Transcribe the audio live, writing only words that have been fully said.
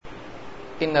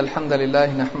إن الحمد لله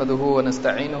نحمده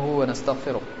ونستعينه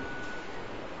ونستغفره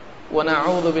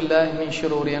ونعوذ بالله من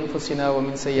شرور أنفسنا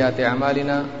ومن سيئات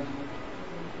أعمالنا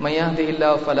من يهده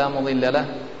الله فلا مضل له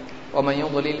ومن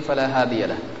يضلل فلا هادي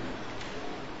له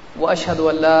وأشهد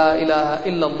أن لا إله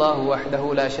إلا الله وحده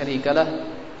لا شريك له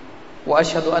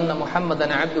وأشهد أن محمدا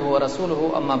عبده ورسوله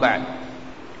أما بعد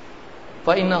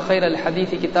فإن خير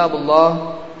الحديث كتاب الله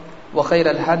وخير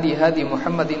الهدي هدي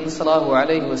محمد صلى الله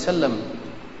عليه وسلم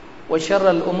وشر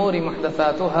الأمور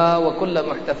محدثاتها وكل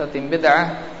محدثة بدعة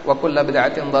وكل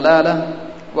بدعة ضلالة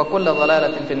وكل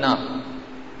ضلالة في النار.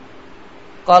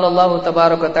 قال الله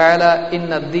تبارك وتعالى إن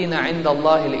الدين عند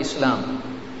الله الإسلام.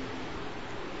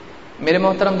 میرے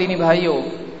محترم دینی بھائیوں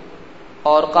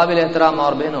اور قابل احترام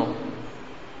اور بہنوں،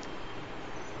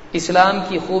 اسلام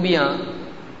کی خوبیاں،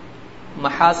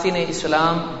 محاسن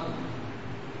اسلام،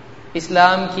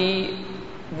 اسلام کی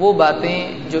وہ باتیں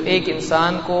جو ایک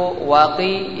انسان کو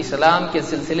واقعی اسلام کے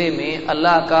سلسلے میں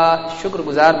اللہ کا شکر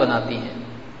گزار بناتی ہیں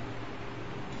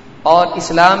اور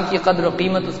اسلام کی قدر و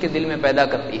قیمت اس کے دل میں پیدا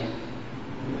کرتی ہے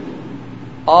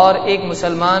اور ایک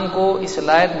مسلمان کو اس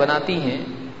لائق بناتی ہیں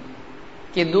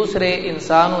کہ دوسرے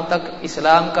انسانوں تک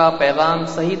اسلام کا پیغام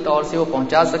صحیح طور سے وہ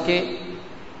پہنچا سکے،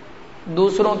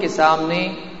 دوسروں کے سامنے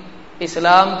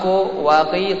اسلام کو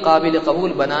واقعی قابل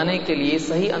قبول بنانے کے لیے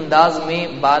صحیح انداز میں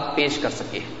بات پیش کر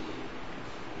سکے۔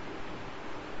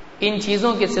 ان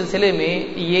چیزوں کے سلسلے میں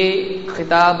یہ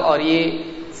خطاب اور یہ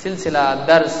سلسلہ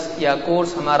درس یا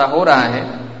کورس ہمارا ہو رہا ہے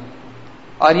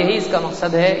اور یہی اس کا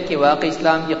مقصد ہے کہ واقعی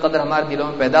اسلام کی قدر ہمارے دلوں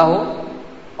میں پیدا ہو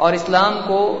اور اسلام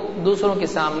کو دوسروں کے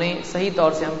سامنے صحیح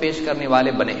طور سے ہم پیش کرنے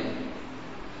والے بنے۔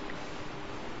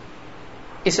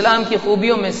 اسلام کی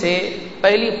خوبیوں میں سے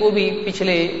پہلی خوبی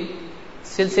پچھلے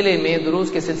سلسلے میں،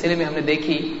 دروس کے سلسلے میں ہم نے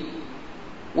دیکھی،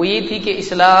 وہ یہ تھی کہ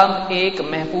اسلام ایک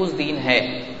محفوظ دین ہے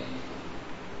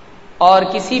اور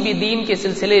کسی بھی دین کے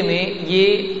سلسلے میں یہ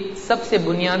سب سے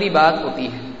بنیادی بات ہوتی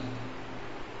ہے۔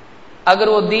 اگر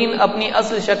وہ دین اپنی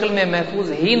اصل شکل میں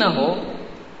محفوظ ہی نہ ہو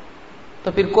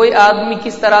تو پھر کوئی آدمی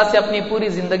کس طرح سے اپنی پوری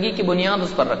زندگی کی بنیاد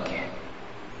اس پر رکھے،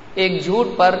 ایک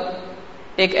جھوٹ پر،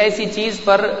 ایک ایسی چیز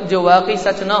پر جو واقعی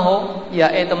سچ نہ ہو یا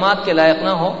اعتماد کے لائق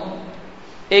نہ ہو،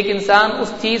 ایک انسان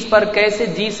اس چیز پر کیسے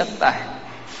جی سکتا ہے،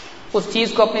 اس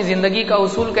چیز کو اپنی زندگی کا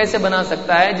اصول کیسے بنا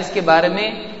سکتا ہے جس کے بارے میں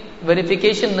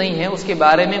ویریفیکیشن نہیں ہے، اس کے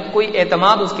بارے میں کوئی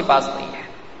اعتماد اس کے پاس نہیں ہے۔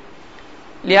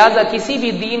 لہذا کسی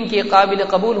بھی دین کے قابل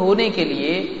قبول ہونے کے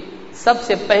لیے سب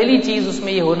سے پہلی چیز اس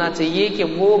میں یہ ہونا چاہیے کہ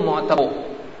وہ معتبر،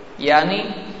 یعنی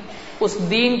اس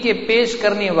دین کے پیش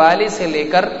کرنے والے سے لے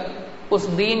کر اس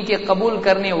دین کے قبول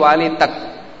کرنے والے تک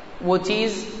وہ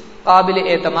چیز قابل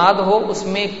اعتماد ہو، اس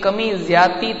میں کمی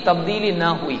زیادتی تبدیلی نہ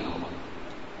ہوئی ہو۔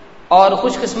 اور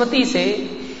خوش قسمتی سے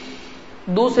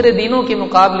دوسرے دینوں کے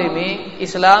مقابلے میں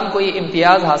اسلام کو یہ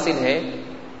امتیاز حاصل ہے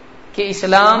کہ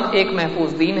اسلام ایک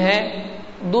محفوظ دین ہے،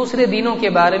 دوسرے دینوں کے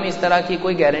بارے میں اس طرح کی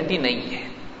کوئی گارنٹی نہیں ہے،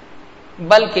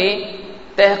 بلکہ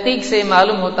تحقیق سے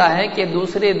معلوم ہوتا ہے کہ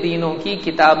دوسرے دینوں کی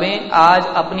کتابیں آج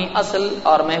اپنی اصل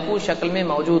اور محفوظ شکل میں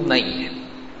موجود نہیں ہیں،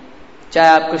 چاہے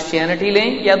آپ کرسچینٹی لیں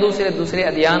یا دوسرے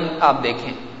ادیان آپ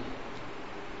دیکھیں۔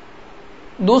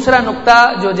 دوسرا نقطہ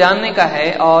جو جاننے کا ہے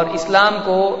اور اسلام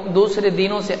کو دوسرے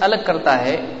دینوں سے الگ کرتا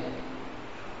ہے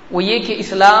وہ یہ کہ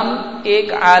اسلام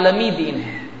ایک عالمی دین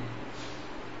ہے،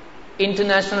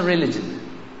 انٹرنیشنل ریلیجن۔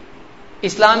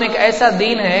 اسلام ایک ایسا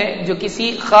دین ہے جو کسی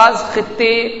خاص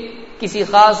خطے، کسی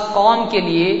خاص قوم کے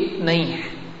لیے نہیں ہے۔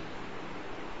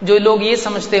 جو لوگ یہ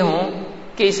سمجھتے ہوں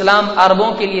کہ اسلام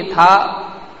عربوں کے لیے تھا،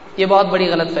 یہ بہت بڑی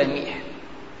غلط فہمی ہے،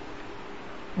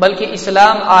 بلکہ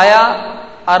اسلام آیا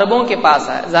عربوں کے پاس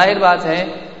آیا۔ ظاہر بات ہے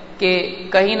کہ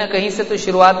کہیں نہ کہیں سے تو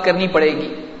شروعات کرنی پڑے گی۔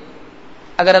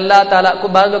 اگر اللہ تعالیٰ کو،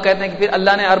 بعض لوگ کہتے ہیں کہ پھر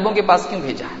اللہ نے عربوں کے پاس کیوں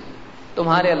بھیجا؟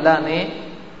 تمہارے اللہ نے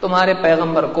تمہارے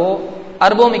پیغمبر کو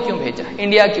عربوں میں کیوں بھیجا؟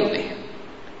 انڈیا کیوں نہیں؟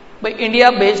 بھئی انڈیا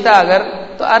بھیجتا اگر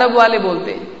تو عرب والے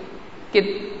بولتے کہ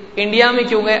انڈیا میں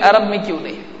کیوں گئے، عرب میں کیوں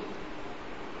نہیں؟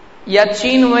 یا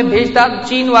چین میں بھیجتا،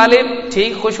 چین والے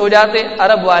ٹھیک خوش ہو جاتے،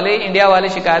 عرب والے، انڈیا والے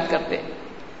شکایت کرتے۔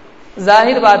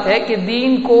 ظاہر بات ہے کہ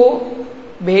دین کو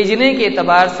بھیجنے کے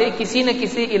اعتبار سے کسی نہ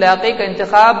کسی علاقے کا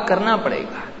انتخاب کرنا پڑے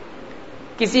گا،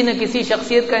 کسی نہ کسی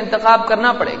شخصیت کا انتخاب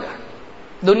کرنا پڑے گا۔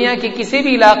 دنیا کے کسی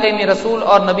بھی علاقے میں رسول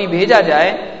اور نبی بھیجا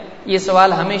جائے، یہ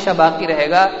سوال ہمیشہ باقی رہے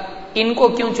گا، ان کو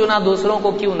کیوں چنا، دوسروں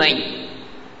کو کیوں نہیں؟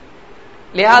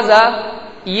 لہذا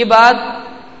یہ بات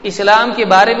اسلام کے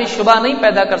بارے میں شبہ نہیں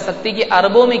پیدا کر سکتی کہ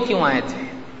عربوں میں کیوں آئے تھے،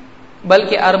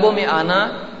 بلکہ عربوں میں آنا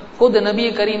خود نبی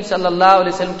کریم صلی اللہ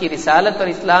علیہ وسلم کی رسالت اور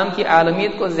اسلام کی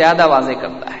عالمیت کو زیادہ واضح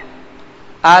کرتا ہے۔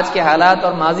 آج کے حالات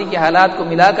اور ماضی کے حالات کو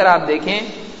ملا کر آپ دیکھیں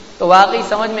تو واقعی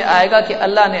سمجھ میں آئے گا کہ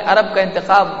اللہ نے عرب کا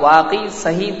انتخاب واقعی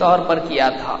صحیح طور پر کیا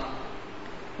تھا۔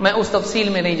 میں اس تفصیل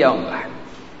میں نہیں جاؤں گا،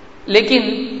 لیکن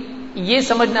یہ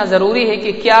سمجھنا ضروری ہے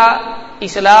کہ کیا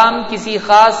اسلام کسی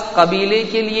خاص قبیلے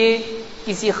کے لیے،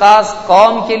 کسی خاص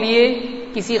قوم کے لیے،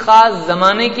 کسی خاص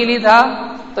زمانے کے لیے تھا؟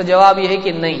 تو جواب یہ ہے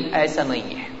کہ نہیں، ایسا نہیں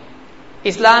ہے۔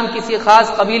 اسلام کسی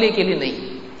خاص قبیلے کے لیے نہیں،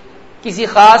 کسی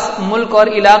خاص ملک اور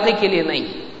علاقے کے لیے نہیں،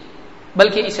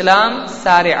 بلکہ اسلام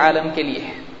سارے عالم کے لیے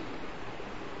ہے۔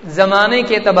 زمانے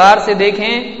کے اعتبار سے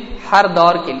دیکھیں ہر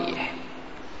دور کے لیے ہے،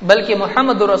 بلکہ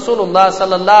محمد رسول اللہ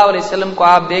صلی اللہ علیہ وسلم کو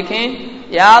آپ دیکھیں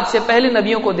یا آپ سے پہلے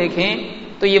نبیوں کو دیکھیں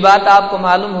تو یہ بات آپ کو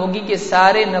معلوم ہوگی کہ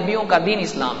سارے نبیوں کا دین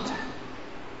اسلام تھا،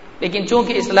 لیکن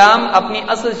چونکہ اسلام اپنی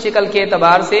اصل شکل کے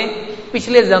اعتبار سے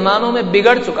پچھلے زمانوں میں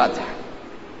بگڑ چکا تھا،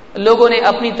 لوگوں نے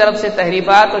اپنی طرف سے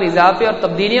تحریفات اور اضافے اور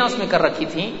تبدیلیاں اس میں کر رکھی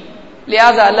تھیں،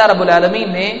 لہذا اللہ رب العالمین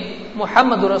نے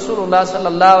محمد رسول اللہ صلی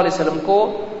اللہ علیہ وسلم کو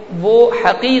وہ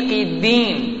حقیقی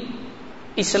دین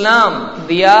اسلام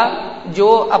دیا جو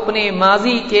اپنے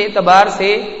ماضی کے اعتبار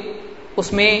سے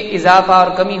اس میں اضافہ اور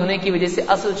کمی ہونے کی وجہ سے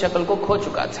اصل شکل کو کھو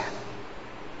چکا تھا۔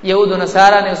 یہود و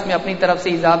نصارہ نے اس میں اپنی طرف سے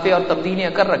اضافے اور تبدیلیاں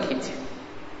کر رکھی تھی،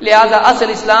 لہذا اصل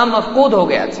اسلام مفقود ہو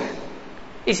گیا تھا۔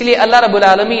 اس لیے اللہ رب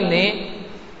العالمین نے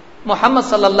محمد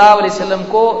صلی اللہ علیہ وسلم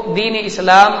کو دین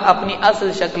اسلام اپنی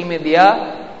اصل شکل میں دیا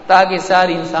تاکہ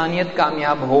ساری انسانیت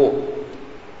کامیاب ہو۔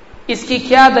 اس کی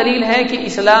کیا دلیل ہے کہ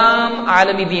اسلام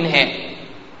عالمی دین ہے؟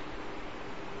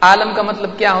 عالم کا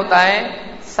مطلب کیا ہوتا ہے؟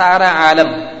 سارا عالم۔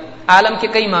 عالم کے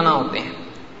کئی معنی ہوتے ہیں۔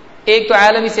 ایک تو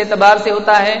عالم اس اعتبار سے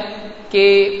ہوتا ہے کہ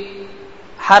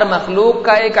ہر مخلوق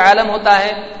کا ایک عالم ہوتا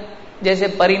ہے، جیسے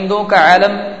پرندوں کا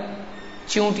عالم،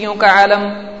 چونٹیوں کا عالم،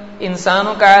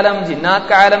 انسانوں کا عالم، جنات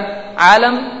کا عالم۔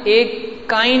 عالم ایک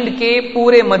کائنڈ کے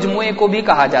پورے مجموعے کو بھی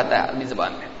کہا جاتا ہے عربی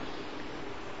زبان میں۔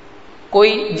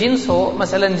 کوئی جنس ہو،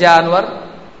 مثلا جانور،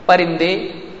 پرندے،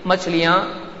 مچھلیاں،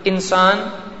 انسان،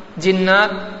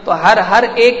 جنات، تو ہر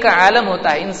ایک کا عالم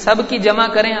ہوتا ہے، ان سب کی جمع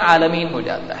کریں عالمین ہو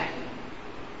جاتا ہے۔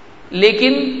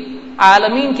 لیکن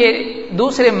عالمین کے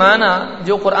دوسرے معنی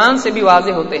جو قرآن سے بھی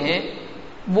واضح ہوتے ہیں،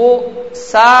 وہ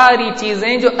ساری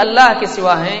چیزیں جو اللہ کے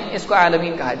سوا ہیں اس کو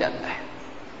عالمین کہا جاتا ہے۔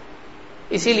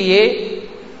 اسی لیے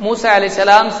موسیٰ علیہ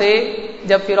السلام سے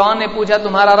جب فرعون نے پوچھا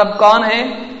تمہارا رب کون ہے،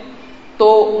 تو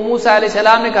موسیٰ علیہ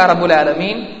السلام نے کہا رب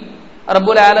العالمین۔ رب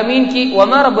العالمین کی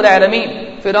وما رب العالمین،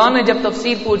 فرعون نے جب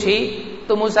تفسیر پوچھی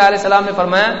تو موسیٰ علیہ السلام نے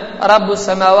فرمایا رب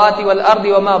السماوات والارض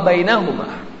وما بینہما۔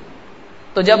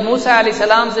 تو جب موسیٰ علیہ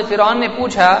السلام سے فرعون نے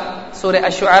پوچھا، سورہ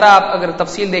الشعراء آپ اگر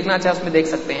تفصیل دیکھنا چاہیں اس میں دیکھ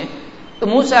سکتے ہیں، تو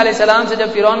موسیٰ علیہ السلام سے جب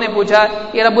فرعون نے پوچھا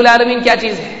یہ رب العالمین کیا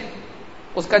چیز ہے،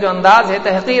 اس کا جو انداز ہے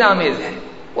تحقیر آمیز ہے،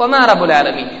 وما رب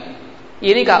العالمین،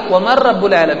 یہ نہیں کہا ومر رب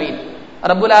العالمین،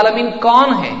 رب العالمین کون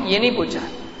ہے یہ نہیں پوچھا،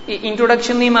 یہ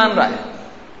انٹروڈکشن نہیں مان رہا ہے،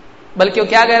 بلکہ وہ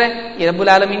کیا کہہ رہے ہیں یہ رب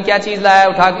العالمین کیا چیز لایا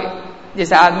اٹھا کے،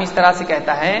 جیسے آدمی اس طرح سے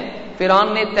کہتا ہے۔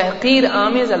 فرعون نے تحقیر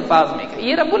آمیز الفاظ میں کہا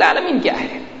یہ رب العالمین کیا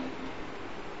ہے؟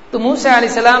 تو موسیٰ علیہ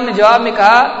السلام نے جواب میں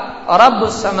کہا رب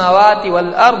السماوات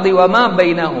والارض وما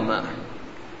بینہما۔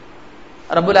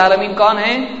 رب العالمین کون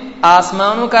ہے؟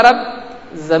 آسمانوں کا رب،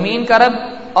 زمین کا رب،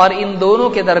 اور ان دونوں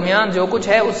کے درمیان جو کچھ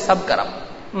ہے اس سب کا رب۔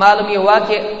 معلوم یہ ہوا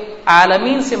کہ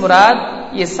عالمین سے مراد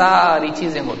یہ ساری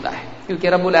چیزیں ہوتا ہے، کیونکہ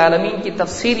رب العالمین کی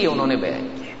تفسیر یہ انہوں نے بیان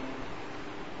کی ہے۔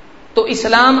 تو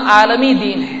اسلام عالمی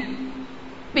دین ہے۔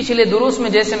 پچھلے دروس میں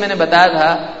جیسے میں نے بتایا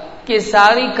تھا کہ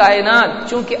ساری کائنات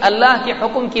چونکہ اللہ کے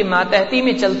حکم کی ماتحتی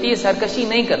میں چلتی ہے، سرکشی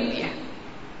نہیں کرتی ہے،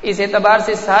 اس اعتبار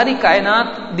سے ساری کائنات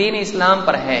دین اسلام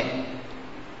پر ہے،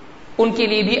 ان کے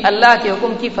لیے بھی اللہ کے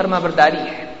حکم کی فرمانبرداری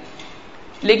ہے۔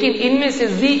 لیکن ان میں سے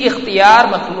ذی اختیار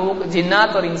مخلوق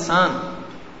جنات اور انسان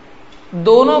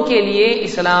دونوں کے لیے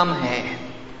اسلام ہے،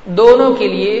 دونوں کے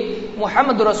لیے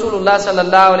محمد رسول اللہ صلی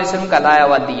اللہ علیہ وسلم کا لایا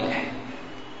ہوا دین ہے،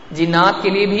 جنات کے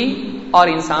لیے بھی اور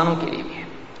انسانوں کے لیے بھی ہے،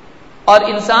 اور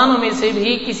انسانوں میں سے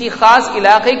بھی کسی خاص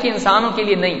علاقے کے انسانوں کے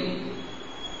لیے نہیں،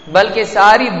 بلکہ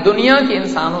ساری دنیا کے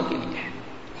انسانوں کے لیے ہے،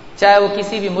 چاہے وہ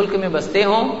کسی بھی ملک میں بستے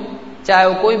ہوں، چاہے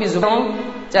وہ کوئی بھی زبان ہوں،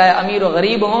 چاہے امیر و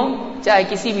غریب ہوں، چاہے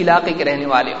کسی بھی علاقے کے رہنے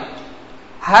والے ہوں،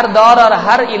 ہر دور اور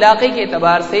ہر علاقے کے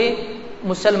اعتبار سے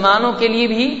مسلمانوں کے لیے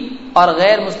بھی اور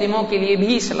غیر مسلموں کے لیے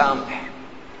بھی اسلام ہے۔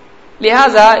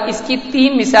 لہذا اس کی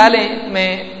 3 مثالیں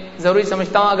میں ضروری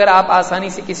سمجھتا ہوں، اگر آپ آسانی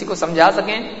سے کسی کو سمجھا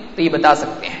سکیں تو یہ بتا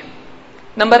سکتے ہیں۔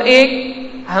 نمبر 1،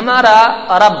 ہمارا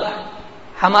رب،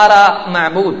 ہمارا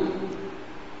معبود،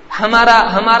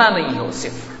 ہمارا نہیں ہے وہ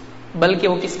صرف، بلکہ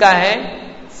وہ کس کا ہے؟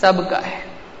 سب کا ہے،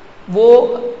 وہ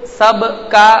سب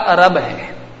کا رب ہے۔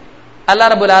 اللہ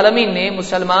رب العالمین نے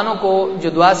مسلمانوں کو جو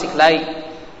دعا سکھلائی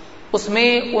اس میں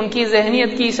ان کی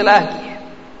ذہنیت کی اصلاح کی ہے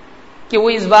کہ وہ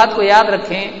اس بات کو یاد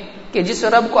رکھیں کہ جس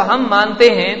رب کو ہم مانتے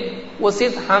ہیں وہ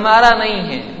صرف ہمارا نہیں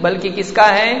ہے بلکہ کس کا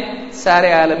ہے؟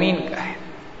 سارے عالمین کا ہے۔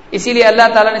 اسی لیے اللہ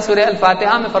تعالیٰ نے سورہ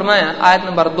الفاتحہ میں فرمایا آیت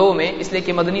نمبر 2 میں، اس لیے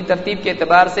کہ مدنی ترتیب کے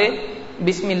اعتبار سے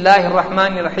بسم اللہ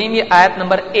الرحمن الرحیم یہ آیت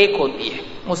نمبر 1 ہوتی ہے،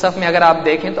 مصحف میں اگر آپ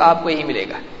دیکھیں تو آپ کو یہی ملے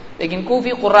گا، لیکن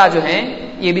کوفی قراء جو ہیں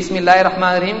یہ بسم اللہ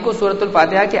الرحمن الرحیم کو سورۃ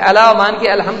الفاتحہ کے علاوہ مان کے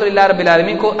الحمدللہ رب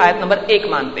العالمین کو آیت نمبر 1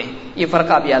 مانتے ہیں، یہ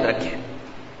فرق آپ یاد رکھیں۔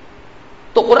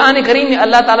 تو قرآن کریم میں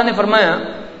اللہ تعالیٰ نے فرمایا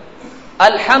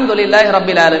الحمدللہ رب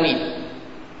العالمین،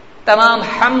 تمام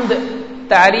حمد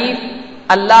تعریف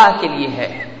اللہ کے لیے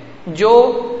ہے جو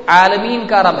عالمین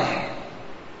کا رب ہے۔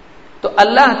 تو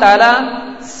اللہ تعالیٰ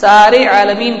سارے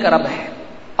عالمین کا رب ہے،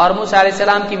 اور موسیٰ علیہ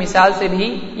السلام کی مثال سے بھی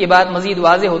یہ بات مزید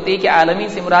واضح ہوتی ہے کہ عالمین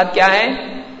سے مراد کیا ہے؟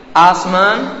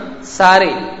 آسمان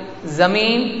سارے،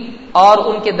 زمین اور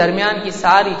ان کے درمیان کی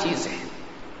ساری چیزیں،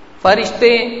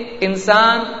 فرشتے،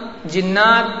 انسان،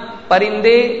 جنات،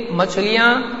 پرندے،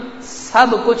 مچھلیاں، سب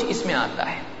کچھ اس میں آتا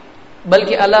ہے۔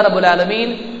 بلکہ اللہ رب العالمین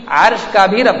عرش کا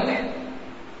بھی رب ہے،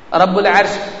 رب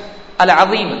العرش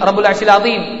العظیم، رب العرش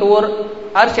العظیم، تو وہ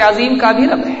عرش عظیم کا بھی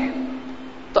رب ہے۔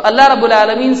 تو اللہ رب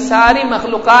العالمین ساری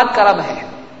مخلوقات کا رب ہے،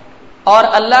 اور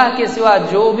اللہ کے سوا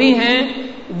جو بھی ہیں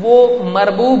وہ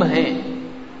مربوب ہیں،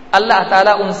 اللہ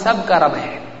تعالیٰ ان سب کا رب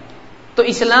ہے۔ تو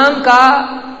اسلام کا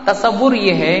تصور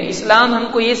یہ ہے، اسلام ہم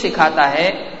کو یہ سکھاتا ہے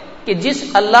کہ جس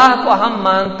اللہ کو ہم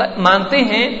مانتے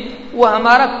ہیں وہ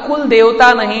ہمارا کل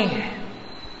دیوتا نہیں ہے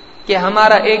کہ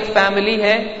ہمارا ایک فیملی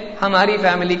ہے، ہماری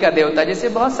فیملی کا دیوتا، جیسے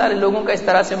بہت سارے لوگوں کا اس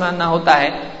طرح سے ماننا ہوتا ہے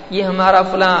یہ ہمارا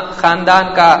فلاں خاندان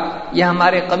کا یا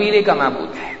ہمارے قبیلے کا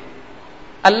معبود ہے۔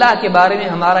 اللہ کے بارے میں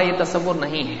ہمارا یہ تصور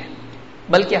نہیں ہے،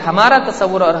 بلکہ ہمارا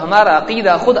تصور اور ہمارا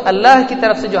عقیدہ خود اللہ کی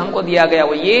طرف سے جو ہم کو دیا گیا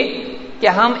وہ یہ کہ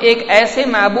ہم ایک ایسے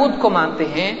معبود کو مانتے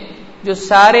ہیں جو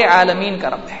سارے عالمین کا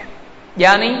رب ہے۔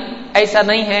 یعنی ایسا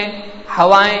نہیں ہے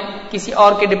ہوائیں کسی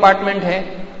اور کے ڈپارٹمنٹ ہے،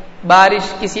 بارش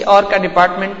کسی اور کا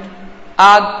ڈپارٹمنٹ،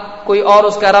 آگ کوئی اور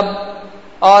اس کا رب،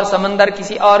 اور سمندر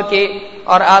کسی اور کے،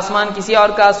 اور آسمان کسی اور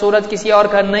کا، سورج کسی اور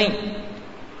کا، نہیں،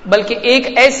 بلکہ ایک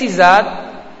ایسی ذات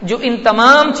جو ان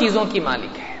تمام چیزوں کی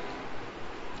مالک ہے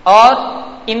اور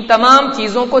ان تمام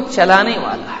چیزوں کو چلانے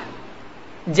والا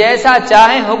ہے، جیسا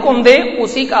چاہے حکم دے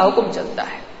اسی کا حکم چلتا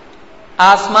ہے۔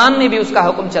 آسمان میں بھی اس کا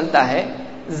حکم چلتا ہے،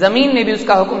 زمین میں بھی اس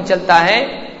کا حکم چلتا ہے،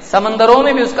 سمندروں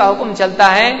میں بھی اس کا حکم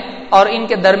چلتا ہے، اور ان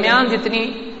کے درمیان جتنی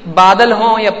بادل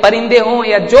ہوں یا پرندے ہوں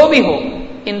یا جو بھی ہو،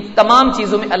 ان تمام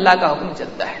چیزوں میں اللہ کا حکم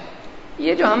چلتا ہے۔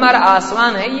 یہ جو ہمارا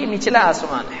آسمان ہے یہ نچلا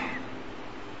آسمان ہے،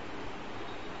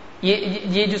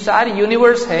 یہ جو ساری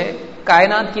یونیورس ہے،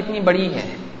 کائنات کتنی بڑی ہے۔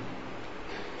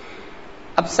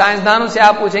 اب سائنسدانوں سے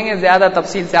آپ پوچھیں گے زیادہ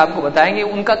تفصیل سے آپ کو بتائیں گے،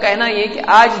 ان کا کہنا یہ کہ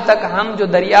آج تک ہم جو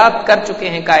دریافت کر چکے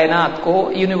ہیں کائنات کو،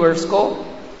 یونیورس کو،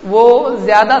 وہ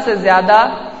زیادہ سے زیادہ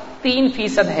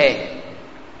 3% ہے،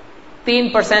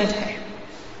 3% ہے،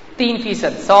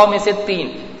 3%، 100 میں سے 3،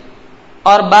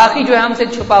 اور باقی جو ہے ہم سے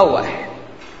چھپا ہوا ہے۔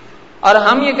 اور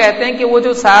ہم یہ کہتے ہیں کہ وہ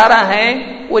جو سارا ہے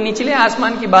وہ نچلے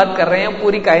آسمان کی بات کر رہے ہیں،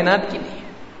 پوری کائنات کی نہیں،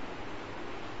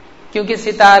 کیونکہ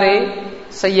ستارے،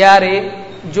 سیارے،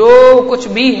 جو کچھ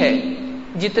بھی ہے،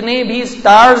 جتنے بھی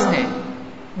سٹارز ہیں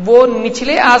وہ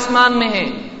نچلے آسمان میں ہیں،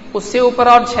 اس سے اوپر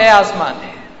اور 6 آسمان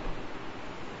ہیں۔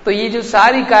 تو یہ جو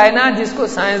ساری کائنات جس کو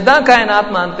سائنسداں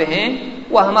کائنات مانتے ہیں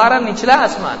وہ ہمارا نچلا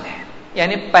آسمان ہے،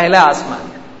 یعنی پہلا آسمان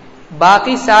ہے،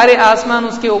 باقی سارے آسمان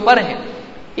اس کے اوپر ہیں۔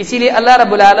 اسی لیے اللہ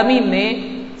رب العالمین نے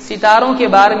ستاروں کے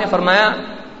بارے میں فرمایا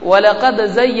وَلَقَدْ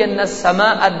زَيَّنَّا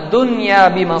السَّمَاءَ الدُّنْيَا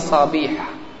بِمَصَابِيحَ،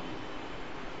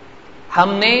 ہم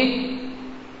نے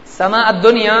سماء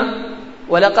الدنیا،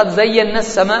 وَلَقَدْ زَيَّنَّا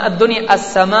السَّمَاءَ الدُّنْيَا،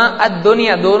 السماء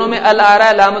الدنیا دونوں میں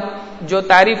الارا لام جو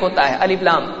تعریف ہوتا ہے، الف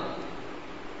لام،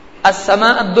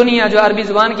 السماء الدنیا جو عربی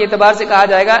زبان کے اعتبار سے کہا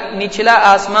جائے گا نچلا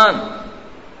آسمان،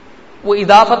 وہ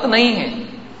اضافت نہیں ہے،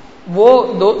 وہ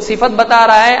صفت بتا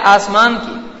رہا ہے آسمان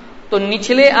کی۔ تو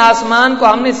نچلے آسمان کو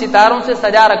ہم نے ستاروں سے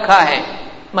سجا رکھا ہے،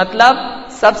 مطلب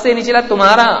سب سے نچلا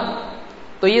تمہارا،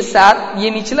 تو یہ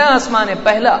نچلا آسمان ہے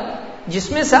پہلا، جس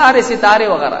میں سارے ستارے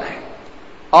وغیرہ ہیں،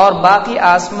 اور باقی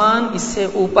آسمان اس سے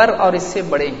اوپر اور اس سے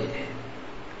بڑے ہیں۔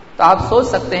 تو آپ سوچ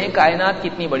سکتے ہیں کائنات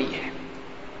کتنی بڑی ہے،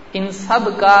 ان سب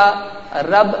کا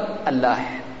رب اللہ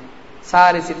ہے،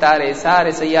 سارے ستارے،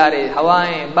 سارے سیارے،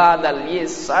 ہوائیں، بادل، یہ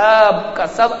سب کا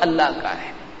سب اللہ کا ہے۔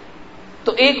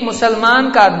 تو ایک مسلمان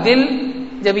کا دل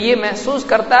جب یہ محسوس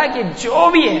کرتا ہے کہ جو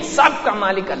بھی ہے سب کا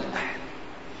مالک اللہ ہے،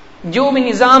 جو بھی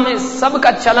نظام ہے سب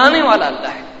کا چلانے والا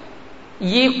اللہ ہے،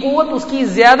 یہ قوت اس کی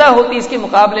زیادہ ہوتی اس کے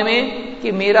مقابلے میں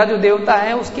کہ میرا جو دیوتا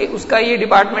ہے اس کا یہ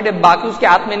ڈپارٹمنٹ ہے، باقی اس کے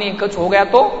ہاتھ میں نہیں، کچھ ہو گیا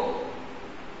تو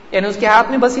یعنی اس کے ہاتھ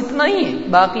میں بس اتنا ہی ہے،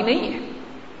 باقی نہیں ہے۔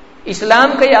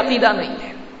 اسلام کا یہ عقیدہ نہیں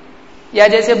ہے۔ یا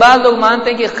جیسے بعض لوگ مانتے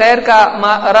ہیں کہ خیر کا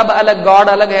رب الگ، گاڈ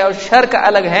الگ ہے، اور شر کا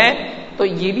الگ ہے، تو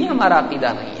یہ بھی ہمارا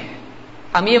عقیدہ نہیں ہے۔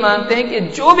 ہم یہ مانتے ہیں کہ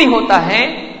جو بھی ہوتا ہے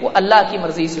وہ اللہ کی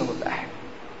مرضی سے ہوتا ہے،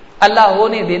 اللہ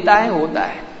ہونے دیتا ہے، ہوتا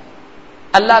ہے،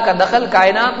 اللہ کا دخل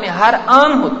کائنات میں ہر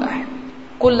آن ہوتا ہے،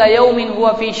 کل یوم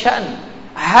ہوا فی شأن،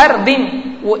 ہر دن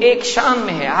وہ ایک شان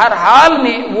میں ہے، ہر حال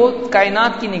میں وہ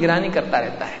کائنات کی نگرانی کرتا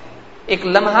رہتا ہے، ایک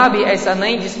لمحہ بھی ایسا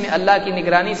نہیں جس میں اللہ کی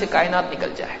نگرانی سے کائنات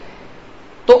نکل جائے۔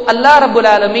 تو اللہ رب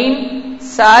العالمین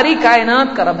ساری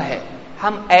کائنات کا رب ہے،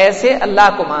 ہم ایسے اللہ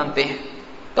کو مانتے ہیں،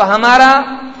 تو ہمارا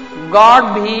گاڈ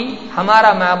بھی،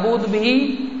 ہمارا معبود بھی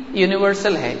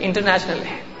یونیورسل ہے، انٹرنیشنل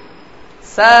ہے،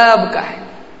 سب کا ہے،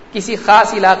 کسی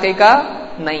خاص علاقے کا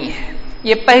نہیں ہے۔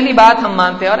 یہ پہلی بات ہم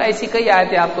مانتے ہیں، اور ایسی کئی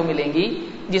آیتیں آپ کو ملیں گی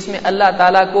جس میں اللہ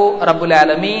تعالیٰ کو رب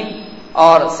العالمین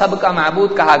اور سب کا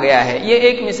معبود کہا گیا ہے۔ یہ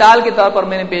ایک مثال کے طور پر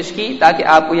میں نے پیش کی تاکہ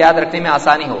آپ کو یاد رکھنے میں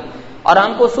آسانی ہو، اور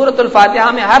ہم کو سورۃ الفاتحہ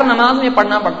میں ہر نماز میں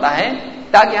پڑھنا پڑتا ہے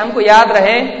تاکہ ہم کو یاد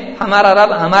رہے ہمارا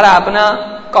رب، ہمارا اپنا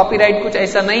کاپی رائٹ کچھ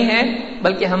ایسا نہیں ہے،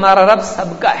 بلکہ ہمارا رب سب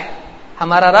کا ہے،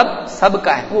 ہمارا رب سب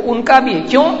کا ہے، وہ ان کا بھی ہے۔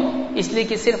 کیوں؟ اس لیے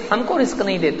کہ صرف ہم کو رزق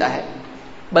نہیں دیتا ہے،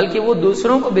 بلکہ وہ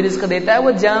دوسروں کو بھی رزق دیتا ہے،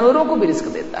 وہ جانوروں کو بھی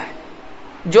رزق دیتا ہے،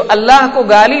 جو اللہ کو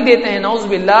گالی دیتے ہیں نعوذ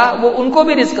باللہ وہ ان کو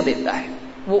بھی رزق دیتا ہے،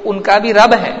 وہ ان کا بھی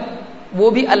رب ہے، وہ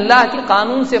بھی اللہ کے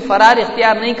قانون سے فرار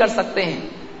اختیار نہیں کر سکتے ہیں،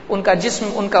 ان کا جسم،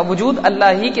 ان کا وجود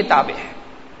اللہ ہی کے تابع ہے،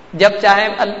 جب چاہے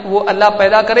وہ اللہ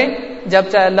پیدا کرے، جب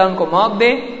چاہے اللہ ان کو موت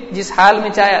دے، جس حال میں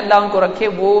چاہے اللہ ان کو رکھے،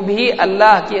 وہ بھی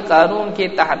اللہ کے قانون کے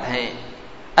تحت ہیں،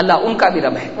 اللہ ان کا بھی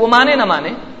رب ہے، وہ مانے نہ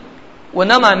مانے، وہ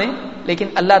نہ مانے، لیکن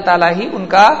اللہ تعالیٰ ہی ان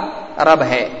کا رب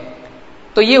ہے۔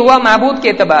 تو یہ ہوا معبود کے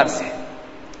اعتبار سے۔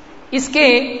 اس کے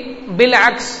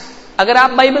بالعکس اگر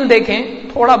آپ بائبل دیکھیں،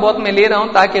 تھوڑا بہت میں لے رہا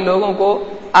ہوں تاکہ لوگوں کو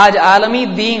آج عالمی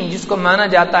دین جس کو مانا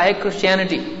جاتا ہے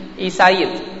کرسچینٹی،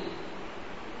 عیسائیت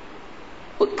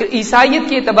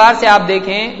کے اعتبار سے آپ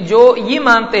دیکھیں، جو یہ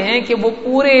مانتے ہیں کہ وہ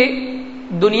پورے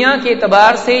دنیا کے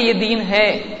اعتبار سے یہ دین ہے،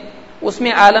 اس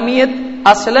میں عالمیت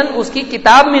اصلاً اس کی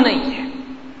کتاب میں نہیں ہے،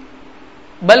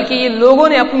 بلکہ یہ لوگوں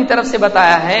نے اپنی طرف سے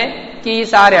بتایا ہے کہ یہ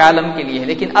سارے عالم کے لیے ہے،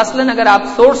 لیکن اصلاً اگر آپ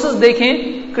سورسز دیکھیں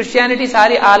کرسچینٹی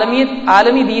ساری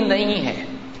عالمی دین نہیں ہے۔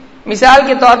 مثال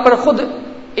کے طور پر خود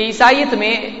عیسائیت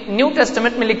میں نیو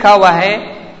ٹیسٹمنٹ میں لکھا ہوا ہے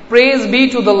پریز be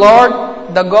to the lord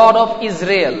the God of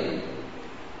Israel,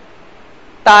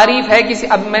 تعریف ہے کسی،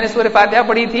 اب میں نے سورہ فاتحہ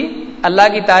پڑھی تھی، اللہ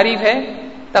کی تعریف ہے،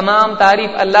 تمام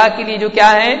تعریف اللہ کے لیے جو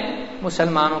کیا ہے،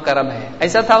 مسلمانوں کا رب ہے،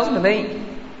 ایسا تھا اس میں؟ نہیں،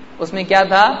 اس میں کیا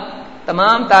تھا؟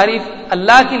 تمام تعریف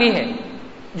اللہ کے لیے ہے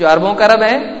جو عربوں کا رب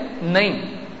ہے؟ نہیں،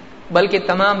 بلکہ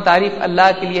تمام تعریف اللہ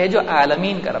کے لیے ہے جو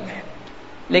عالمین کا رب ہے۔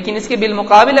 لیکن اس کے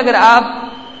بالمقابل اگر آپ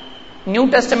نیو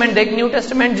ٹیسٹمنٹ دیکھ، نیو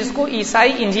ٹیسٹمنٹ جس کو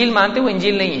عیسائی انجیل مانتے ہیں، وہ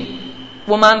انجیل نہیں ہے،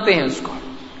 وہ مانتے ہیں اس کو،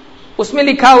 اس میں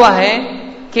لکھا ہوا ہے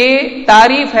کہ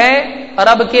تعریف ہے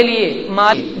رب کے لیے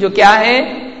جو کیا ہے،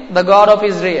 دا گاڈ آف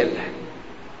اسرائیل،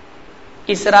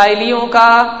 اسرائیلیوں کا،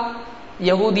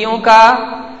 یہودیوں کا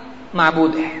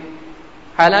معبود ہے،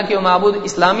 حالانکہ وہ معبود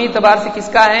اسلامی اعتبار سے کس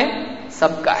کا ہے؟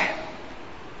 سب کا ہے۔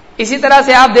 اسی طرح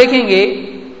سے آپ دیکھیں گے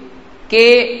کہ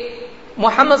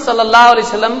محمد صلی اللہ علیہ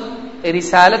وسلم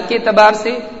رسالت کے اعتبار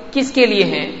سے کس کے لیے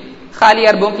ہیں؟ خالی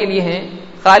عربوں کے لیے ہیں؟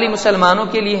 خالی مسلمانوں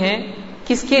کے لیے ہیں؟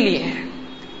 کس کے لیے ہیں؟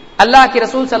 اللہ کے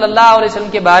رسول صلی اللہ علیہ وسلم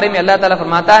کے بارے میں اللہ تعالیٰ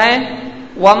فرماتا ہے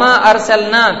وَمَا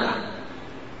أَرْسَلْنَاكَ،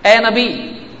 اے نبی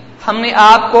ہم نے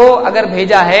آپ کو اگر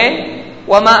بھیجا ہے،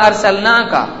 وَمَا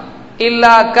أَرْسَلْنَاكَ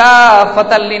إِلَّا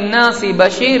كَافَّةً لِلنَّاسِ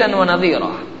بَشِيرًا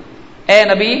وَنَذِيرًا، اے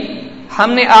نبی ہم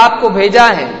نے آپ کو بھیجا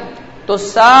ہے تو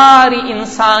ساری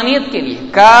انسانیت کے لیے،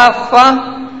 کافہ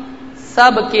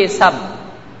سب کے سب،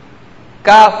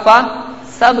 کافہ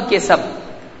سب کے سب،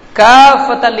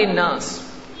 کافۃ للناس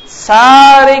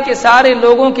سارے کے سارے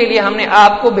لوگوں کے لیے ہم نے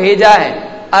آپ کو بھیجا ہے،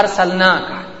 ارسلناک،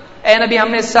 اے نبی ہم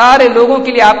نے سارے لوگوں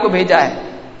کے لیے آپ کو بھیجا ہے،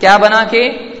 کیا بنا کے؟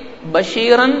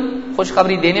 بشیرن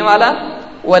خوشخبری دینے والا،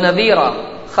 ونذیرا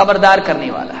خبردار کرنے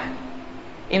والا ہے۔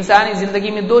 انسانی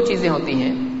زندگی میں دو چیزیں ہوتی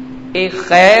ہیں، ایک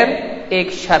خیر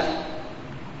ایک شر۔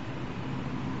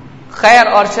 خیر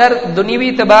اور شر دنیوی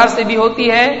اعتبار سے بھی ہوتی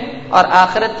ہے اور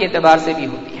آخرت کے اعتبار سے بھی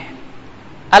ہوتی ہے۔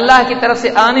 اللہ کی طرف سے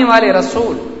آنے والے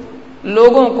رسول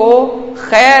لوگوں کو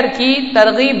خیر کی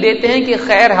ترغیب دیتے ہیں کہ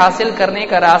خیر حاصل کرنے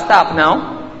کا راستہ اپناؤ،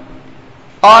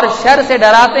 اور شر سے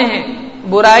ڈراتے ہیں،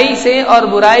 برائی سے اور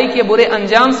برائی کے برے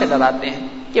انجام سے ڈراتے ہیں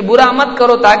کہ برا مت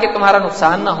کرو تاکہ تمہارا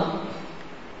نقصان نہ ہو۔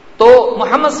 تو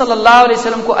محمد صلی اللہ علیہ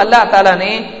وسلم کو اللہ تعالیٰ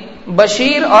نے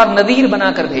بشیر اور نذیر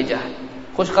بنا کر بھیجا ہے،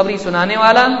 خوشخبری سنانے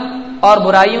والا اور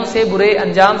برائیوں سے، برے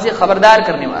انجام سے خبردار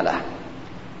کرنے والا ہے۔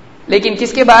 لیکن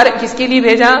کس کے لیے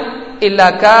بھیجا؟ الا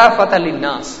کافۃ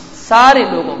للناس، سارے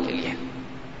لوگوں کے لیے۔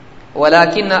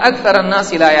 ولکن اکثر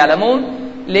الناس لا یعلمون،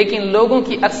 لیکن لوگوں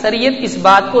کی اکثریت اس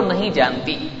بات کو نہیں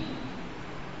جانتی،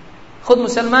 خود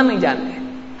مسلمان نہیں جانتے۔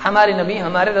 ہمارے نبی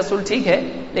ہمارے رسول ٹھیک ہے،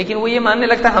 لیکن وہ یہ ماننے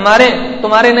لگتا ہے ہمارے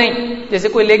تمہارے نہیں، جیسے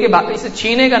کوئی لے کے اسے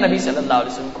چھینے گا نبی صلی اللہ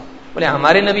علیہ وسلم کو، بولے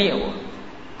ہمارے نبی ہیں وہ.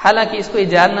 حالانکہ اس کو یہ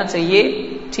جاننا چاہیے،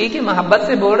 ٹھیک ہے محبت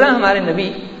سے بول رہے ہیں ہمارے نبی،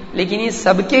 لیکن یہ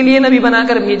سب کے لیے نبی بنا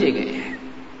کر بھیجے گئے ہیں.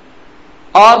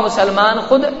 اور مسلمان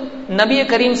خود نبی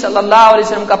کریم صلی اللہ علیہ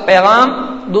وسلم کا پیغام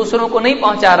دوسروں کو نہیں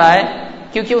پہنچا رہا ہے،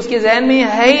 کیونکہ اس کے ذہن میں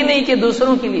ہے ہی نہیں کہ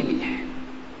دوسروں کے لیے بھی ہے،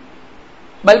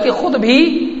 بلکہ خود بھی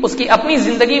اس کی اپنی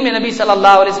زندگی میں نبی صلی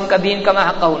اللہ علیہ وسلم کا دین کما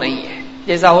حقہ نہیں ہے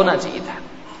جیسا ہونا چاہیے تھا.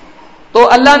 تو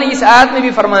اللہ نے اس آیت میں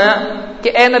بھی فرمایا کہ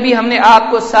اے نبی ہم نے آپ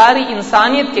کو ساری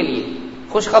انسانیت کے لیے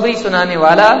خوشخبری سنانے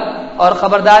والا اور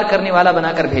خبردار کرنے والا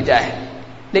بنا کر بھیجا ہے،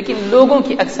 لیکن لوگوں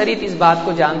کی اکثریت اس بات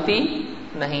کو جانتی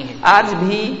نہیں ہے. آج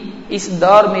بھی اس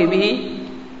دور میں بھی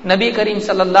نبی کریم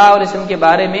صلی اللہ علیہ وسلم کے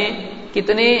بارے میں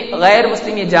کتنے غیر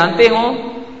مسلم یہ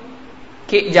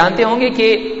جانتے ہوں گے کہ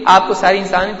آپ کو ساری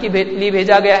انسانیت کے لیے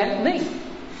بھیجا گیا ہے؟ نہیں.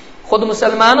 خود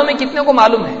مسلمانوں میں کتنے کو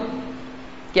معلوم ہے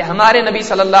کہ ہمارے نبی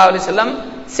صلی اللہ علیہ وسلم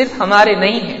صرف ہمارے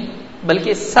نہیں ہیں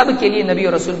بلکہ سب کے لیے نبی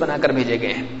اور رسول بنا کر بھیجے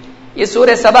گئے ہیں. یہ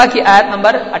سورہ سبا کی آیت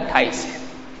نمبر 28 ہے.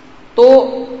 تو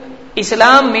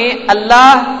اسلام میں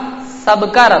اللہ سب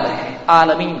کا رب ہے،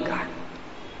 عالمین کا.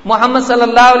 محمد صلی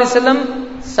اللہ علیہ وسلم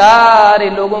سارے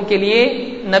لوگوں کے لیے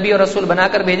نبی اور رسول بنا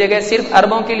کر بھیجے گئے، صرف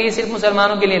عربوں کے لیے، صرف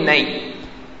مسلمانوں کے لیے نہیں.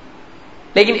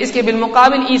 لیکن اس کے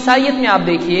بالمقابل عیسائیت میں آپ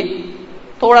دیکھیے،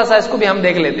 تھوڑا سا اس کو بھی ہم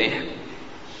دیکھ لیتے ہیں.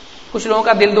 کچھ لوگوں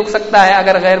کا دل دکھ سکتا ہے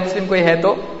اگر غیر مسلم کوئی ہے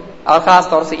تو، اور خاص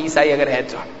طور سے عیسائی اگر ہے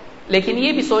تو. لیکن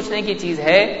یہ بھی سوچنے کی چیز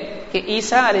ہے کہ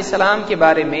عیسیٰ علیہ السلام کے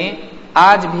بارے میں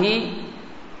آج بھی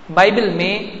بائبل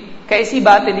میں کیسی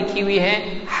باتیں لکھی ہوئی ہیں،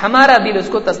 ہمارا دل اس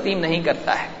کو تسلیم نہیں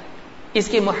کرتا ہے. اس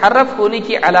کے محرف ہونے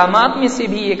کی علامات میں سے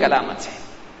بھی ایک علامت ہے.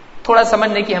 تھوڑا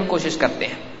سمجھنے کی ہم کوشش کرتے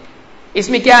ہیں. اس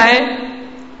میں کیا ہے؟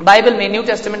 بائبل میں نیو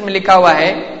ٹیسٹمنٹ میں لکھا ہوا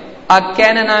ہے A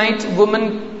Canaanite woman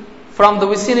from the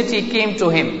vicinity came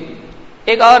to him.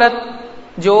 ایک عورت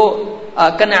جو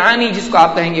کنعانی جس کو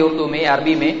آپ کہیں گے اردو میں،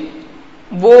 عربی میں،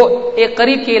 وہ ایک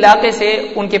قریب کے علاقے سے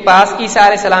ان کے پاس عیسیٰ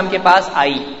علیہ السلام کے پاس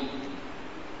آئی.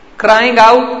 Crying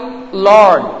out,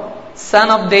 Lord,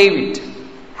 son of David,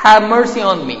 have mercy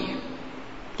on me.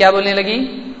 کیا بولنے لگی؟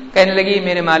 کہنے لگی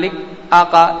میرے مالک،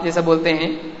 آقا جیسا بولتے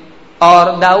ہیں،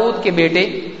 اور داؤد کے بیٹے،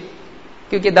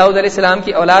 کیونکہ داؤد علیہ السلام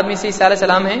کی اولاد میں سے عیسیٰ علیہ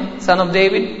السلام ہیں، son of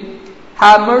David,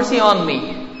 have mercy on me.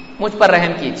 مجھ پر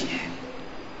رحم کیجیے،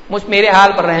 میرے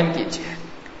حال پر رحم کیجیے.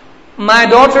 My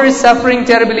daughter is suffering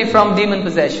terribly from demon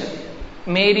possession.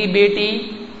 میری بیٹی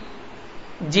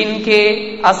جن کے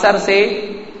اثر سے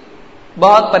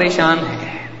بہت پریشان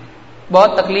ہے،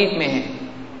 بہت تکلیف میں ہے.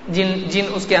 جن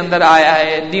اس کے اندر آیا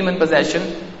ہے، ڈیمن پوزیشن،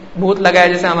 بھوت لگا ہے،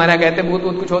 جیسے ہمارے یہاں کہتے ہیں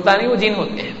بھوت کچھ ہوتا نہیں، وہ جن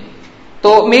ہوتے ہیں. تو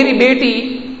میری بیٹی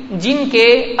جن کے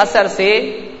اثر سے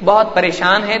بہت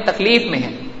پریشان ہے، تکلیف میں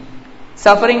ہے.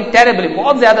 سفرنگ ٹیریبلی،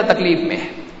 بہت زیادہ تکلیف میں ہے.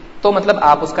 تو مطلب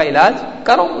آپ اس کا علاج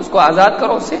کرو، اس کو آزاد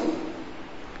کرو اس سے.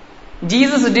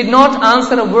 Jesus did not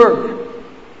answer a word.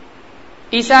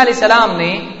 عیسیٰ علیہ السلام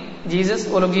نے،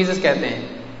 وہ لوگ جیسس کہتے ہیں،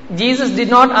 Jesus did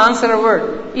not answer a word.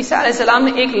 عیسیٰ علیہ السلام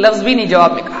نے ایک لفظ بھی نہیں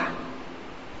جواب میں کہا.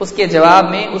 اس کے جواب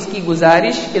میں، اس کی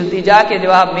گزارش التجا کے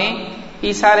جواب میں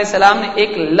عیسیٰ علیہ السلام نے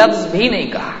ایک لفظ بھی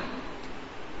نہیں کہا.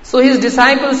 So his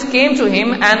disciples came to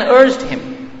him and urged him.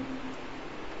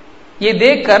 یہ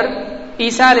دیکھ کر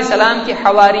عیسیٰ علیہ السلام کے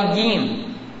حواریین،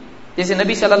 جیسے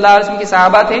نبی صلی اللہ علیہ وسلم کے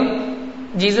صحابہ تھے،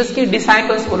 جیسس کے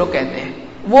ڈسائپلس کو لوگ کہتے ہیں،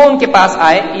 وہ ان کے پاس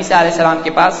آئے، عیسیٰ علیہ السلام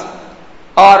کے پاس،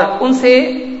 اور ان سے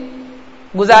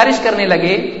گزارش کرنے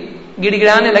لگے، گڑ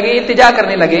گڑانے لگے، التجا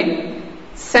کرنے لگے.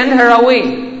 Send her away,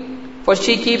 for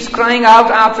she keeps crying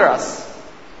out after us.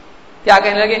 کیا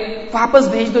کہنے لگے؟ واپس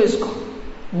بھیج دو اس کو،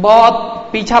 بہت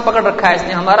پیچھا پکڑ رکھا ہے اس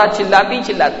نے، ہمارا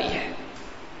چلاتی ہے.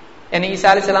 یعنی عیسیٰ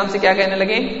علیہ السلام سے کیا کہنے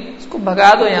لگے؟ اس کو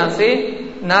بھگا دو یہاں سے،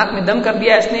 ناک میں دم کر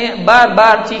دیا اس نے، بار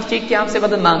بار چیخ کے ہم سے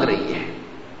مدد مانگ رہی ہے.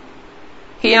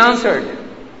 He answered.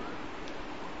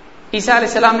 عیسیٰ علیہ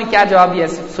السلام نے کیا جواب دیا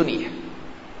سنیے،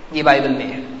 یہ بائبل میں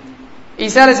ہے.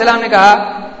 عیسیٰ علیہ السلام نے کہا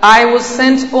I was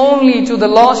sent only to the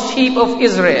lost sheep of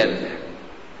Israel.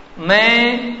 میں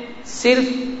صرف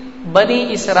بنی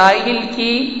اسرائیل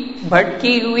کی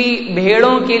بھٹکی ہوئی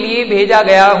بھیڑوں کے لیے بھیجا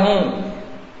گیا ہوں.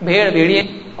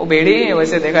 بھیڑی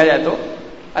ویسے دیکھا جائے تو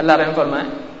اللہ رحم فرمائے،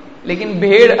 لیکن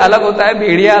بھیڑ الگ ہوتا ہے،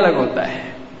 بھیڑیا الگ ہوتا ہے.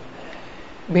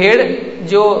 بھیڑ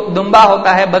جو دمبا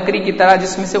ہوتا ہے بکری کی طرح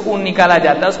جس میں سے اون نکالا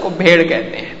جاتا ہے، اس کو بھیڑ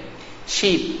کہتے ہیں.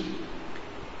 شیپ،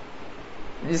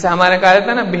 جسے ہمارے کہا جاتا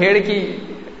ہے نا بھیڑ کی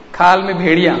کھال میں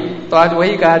بھیڑیا، تو آج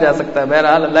وہی کہا جا سکتا ہے.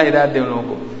 بہرحال اللہ ہدایت دے ان لوگوں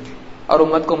کو اور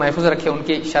امت کو محفوظ رکھے ان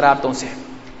کی شرارتوں سے.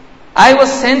 I was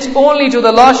sent only to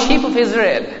the lost sheep of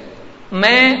Israel.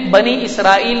 میں بنی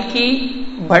اسرائیل کی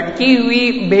بھٹکی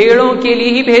ہوئی بھیڑوں کے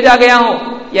لیے ہی بھیجا گیا ہوں.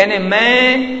 یعنی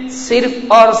میں صرف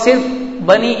اور صرف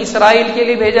بنی اسرائیل کے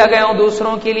لیے بھیجا گیا ہوں،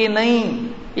 دوسروں کے لیے نہیں.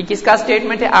 یہ کس کا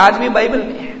سٹیٹمنٹ ہے؟ آج بھی بائبل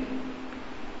میں ہے،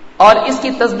 اور اس کی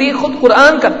تصدیق خود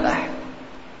قرآن کرتا ہے.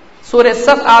 سورہ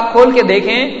صف آپ کھول کے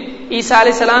دیکھیں، عیسیٰ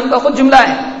علیہ السلام کا خود جملہ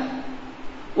ہے،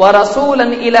 وَرَسُولًا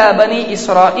إِلَى بَنِي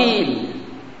إِسْرَائِيل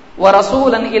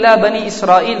وَرَسُولًا إِلَى بَنِي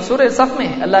إِسْرَائِيل. سورہ صف میں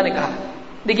اللہ نے کہا.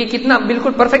 دیکھیے کتنا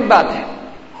بالکل پرفیکٹ بات ہے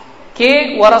کہ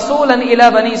وَرَسُولًا إِلَى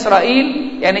بَنِي إِسْرَائِيل،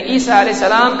 یعنی عیسیٰ علیہ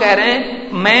السلام کہہ رہے ہیں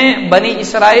میں بنی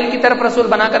اسرائیل کی طرف رسول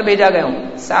بنا کر بھیجا گیا ہوں،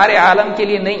 سارے عالم کے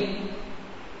لیے نہیں.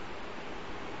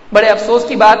 بڑے افسوس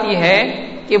کی بات یہ ہے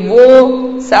کہ وہ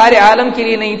سارے عالم کے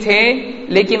لیے نہیں تھے،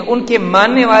 لیکن ان کے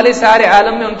ماننے والے سارے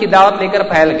عالم میں ان کی دعوت لے کر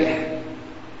پھیل گئے.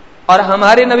 اور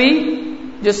ہمارے نبی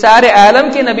جو سارے عالم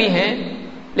کے نبی ہیں،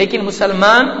 لیکن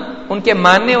مسلمان ان کے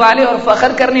ماننے والے اور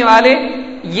فخر کرنے والے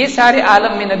یہ سارے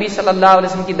عالم میں نبی صلی اللہ علیہ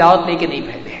وسلم کی دعوت لے کے نہیں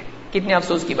پھیلے. کتنے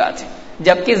افسوس کی بات ہے،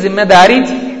 جبکہ ذمہ داری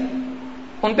تھی،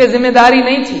 ان پہ ذمہ داری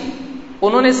نہیں تھی.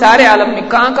 انہوں نے سارے عالم میں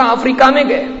کہاں افریقہ میں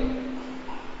گئے،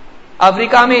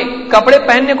 افریقہ میں کپڑے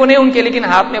پہننے کو نہیں ان کے، لیکن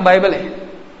ہاتھ میں بائبل ہے،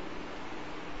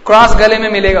 کراس گلے میں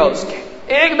ملے گا اس کے،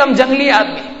 ایک دم جنگلی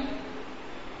آدمی،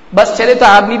 بس چلے تو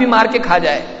آدمی بھی مار کے کھا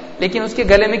جائے، لیکن اس کے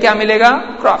گلے میں کیا ملے گا؟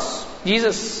 Cross,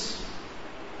 Jesus.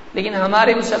 لیکن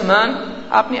ہمارے مسلمان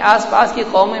اپنے آس پاس کی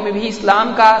قوموں میں بھی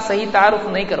اسلام کا صحیح تعارف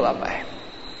نہیں کروا پائے.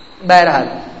 بہرحال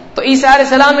تو عیسیٰ علیہ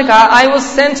السلام نے کہا I was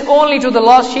sent only to the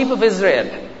lost sheep of Israel.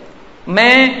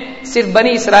 میں صرف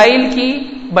بنی اسرائیل کی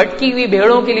بھٹکی ہوئی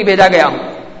بھیڑوں کے لیے بھیجا گیا ہوں.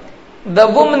 The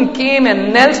woman came and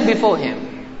knelt before him.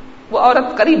 وہ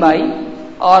عورت قریب آئی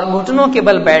اور گھٹنوں کے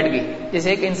بل بیٹھ گئی، جیسے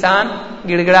ایک انسان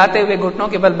گڑ گڑاتے ہوئے گھٹنوں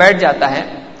کے بل بیٹھ جاتا ہے،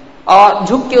 اور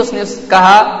جھک کے اس نے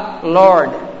کہا Lord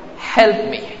help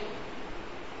me.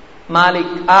 مالک،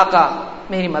 آقا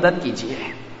میری مدد کیجیے.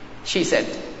 She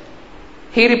said.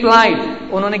 He replied.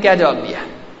 انہوں نے کیا جواب دیا؟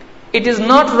 It is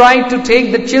not right to take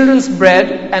the children's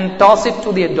bread and toss it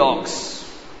to their dogs.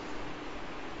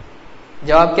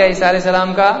 جواب کیا عیسیٰ علیہ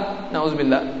السلام کا؟ نعوذ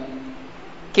باللہ،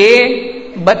 کہ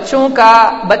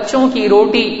بچوں کی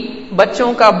روٹی،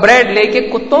 بچوں کا بریڈ لے کے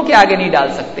کتوں کے آگے نہیں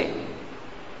ڈال سکتے.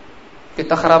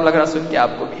 کتنا خراب لگ رہا سن کے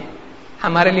آپ کو بھی،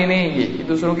 ہمارے لیے نہیں، یہ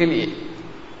دوسروں کے لیے.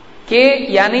 کہ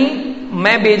یعنی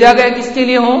میں بھیجا گیا کس کے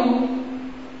لیے ہوں؟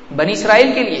 بنی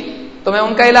اسرائیل کے لیے، تو میں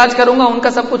ان کا علاج کروں گا، ان کا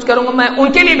سب کچھ کروں گا، میں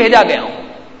ان کے لیے بھیجا گیا ہوں.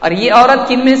 اور یہ عورت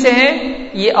کن میں سے ہے؟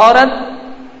 یہ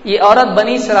عورت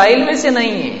بنی اسرائیل میں سے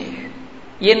نہیں ہے،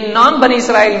 یہ نان بنی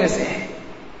اسرائیل میں سے ہے.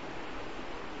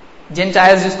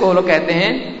 جنٹائلز جس کو وہ لوگ کہتے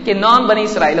ہیں کہ نان بنی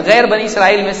اسرائیل، غیر بنی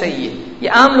اسرائیل میں سے ہی ہے، یہ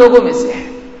عام لوگوں میں سے ہے،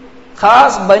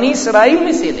 خاص بنی اسرائیل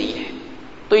میں سے نہیں ہے.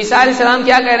 تو عیسیٰ علیہ السلام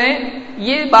کیا کہہ رہے ہیں؟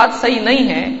 یہ بات صحیح نہیں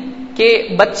ہے کہ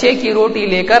بچے کی روٹی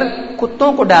لے کر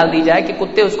کتوں کو ڈال دی جائے کہ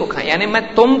کتے اس کو کھائیں. یعنی میں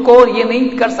تم کو یہ نہیں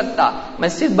کر سکتا، میں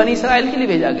صرف بنی اسرائیل کے لیے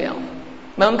بھیجا گیا ہوں،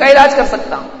 میں ان کا علاج کر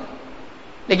سکتا ہوں،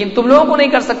 لیکن تم لوگوں کو نہیں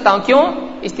کر سکتا ہوں. کیوں؟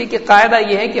 اس لیے کہ قاعدہ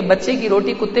یہ ہے کہ بچے کی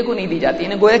روٹی کتے کو نہیں دی جاتی.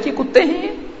 یعنی گویا کہ کتے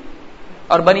ہیں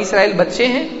اور بنی اسرائیل بچے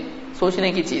ہیں.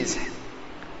 سوچنے کی چیز ہے.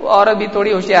 وہ عورت بھی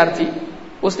تھوڑی ہوشیار تھی،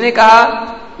 اس نے کہا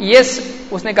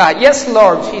یس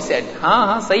لارڈ. She said.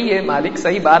 ہاں صحیح ہے مالک،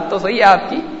 صحیح بات تو صحیح ہے آپ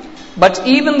کی. But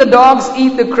even the dogs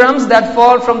eat the crumbs that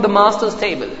fall from the master's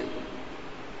table.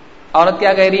 عورت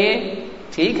کیا کہہ رہی ہے؟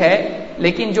 ٹھیک ہے،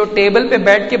 لیکن جو ٹیبل پہ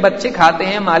بیٹھ کے بچے کھاتے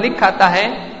ہیں، مالک کھاتا ہے،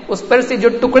 اس پر سے جو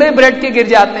ٹکڑے بریڈ کے گر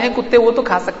جاتے ہیں، کتے وہ تو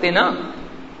کھا سکتے نا،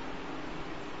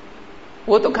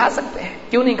 وہ تو کھا سکتے ہیں.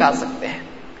 کیوں نہیں کھا سکتے ہیں؟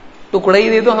 ٹکڑے ہی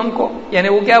دے دو ہم کو. یعنی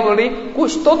وہ کیا بول رہی؟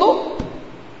 کچھ تو دو،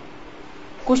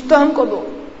 کچھ تو ہم کو دو.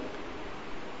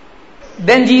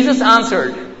 Then Jesus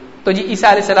answered. تو جی عیسیٰ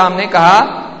علیہ السلام نے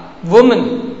کہا Woman,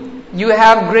 you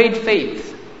have great faith.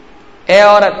 اے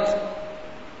عورت،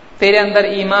 تیرے اندر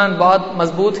ایمان بہت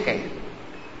مضبوط ہے.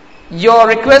 Your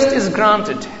request is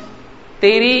granted.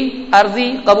 تیری عرضی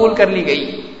قبول کر لی گئی،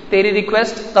 تیری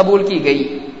ریکویسٹ قبول کی گئی.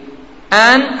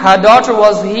 And her daughter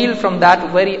was healed from that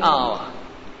very hour.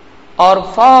 اور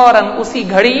فوراً اسی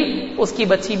گھڑی اس کی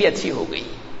بچی بھی اچھی ہو گئی.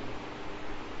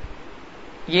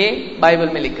 یہ بائبل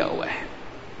میں لکھا ہوا ہے.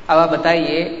 اب آپ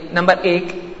بتائیے، نمبر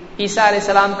 1 عیسیٰ علیہ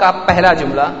السلام کا پہلا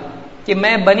جملہ کہ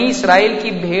میں بنی اسرائیل کی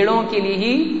بھیڑوں کے لیے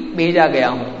ہی بھیجا گیا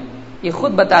ہوں، یہ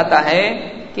خود بتاتا ہے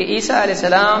کہ عیسیٰ علیہ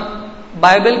السلام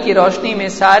بائبل کی روشنی میں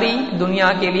ساری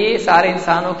دنیا کے لیے، سارے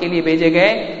انسانوں کے لیے بھیجے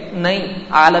گئے نہیں،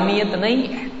 عالمیت نہیں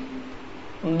ہے.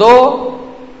 2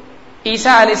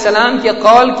 عیسیٰ علیہ السلام کے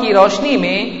قول کی روشنی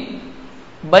میں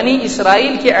بنی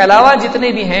اسرائیل کے علاوہ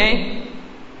جتنے بھی ہیں،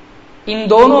 ان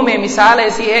دونوں میں مثال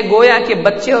ایسی ہے گویا کہ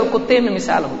بچے اور کتے میں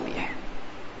مثال ہوتی ہے.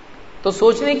 تو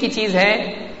سوچنے کی چیز ہے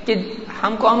کہ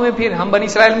ہم کون ہوئے پھر؟ ہم بنی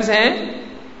اسرائیل میں سے ہیں،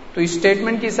 تو اس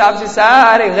سٹیٹمنٹ کے حساب سے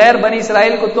سارے غیر بنی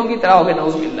اسرائیل کتوں کی طرح ہو گئے،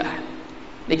 نعوذ باللہ.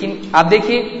 لیکن آپ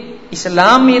دیکھیے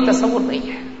اسلام میں یہ تصور نہیں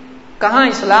ہے. کہاں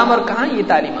اسلام اور کہاں یہ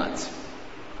تعلیمات.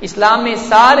 اسلام میں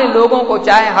سارے لوگوں کو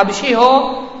چاہے حبشی ہو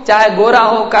چاہے گورا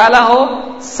ہو کالا ہو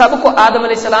سب کو آدم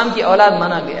علیہ السلام کی اولاد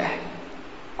مانا گیا ہے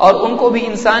اور ان کو بھی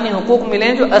انسانی حقوق ملے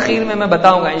جو اخیر میں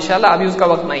بتاؤں گا انشاءاللہ, ابھی اس کا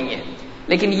وقت نہیں ہے.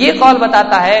 لیکن یہ قول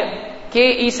بتاتا ہے کہ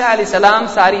عیسیٰ علیہ السلام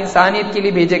ساری انسانیت کے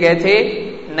لیے بھیجے گئے تھے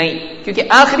نہیں, کیونکہ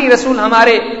آخری رسول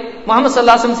ہمارے محمد صلی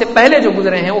اللہ علیہ وسلم سے پہلے جو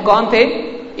گزرے ہیں وہ کون تھے؟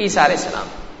 عیسیٰ علیہ السلام,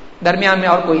 درمیان میں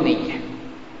اور کوئی نہیں ہے.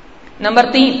 نمبر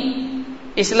 3,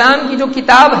 اسلام کی جو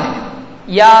کتاب ہے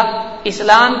یا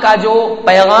اسلام کا جو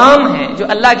پیغام ہے جو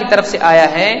اللہ کی طرف سے آیا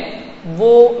ہے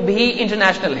وہ بھی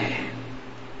انٹرنیشنل ہے,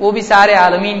 وہ بھی سارے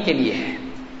عالمین کے لیے ہے,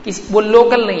 وہ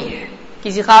لوکل نہیں ہے,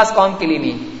 کسی خاص قوم کے لیے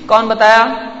نہیں. کون بتایا؟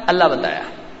 اللہ بتایا.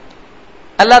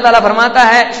 اللہ تعالیٰ فرماتا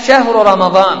ہے شہر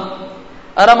رمضان,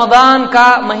 رمضان کا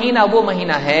مہینہ وہ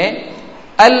مہینہ ہے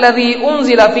الذی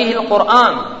انزل فیہ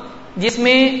القرآن, جس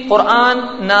میں قرآن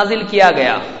نازل کیا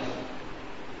گیا.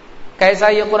 کیسا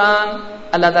یہ قرآن؟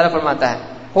 اللہ تعالیٰ فرماتا ہے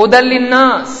ھدی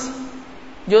للناس,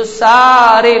 جو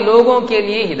سارے لوگوں کے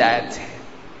لیے ہدایت ہے.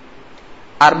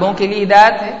 عربوں کے لیے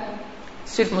ہدایت ہے؟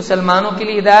 صرف مسلمانوں کے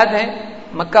لیے ہدایت ہے؟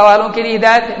 مکہ والوں کے لیے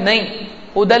ہدایت ہے؟ نہیں,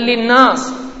 ھدی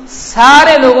للناس,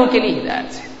 سارے لوگوں کے لیے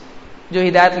ہدایت ہے. جو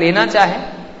ہدایت لینا چاہے,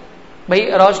 بھئی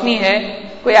روشنی ہے,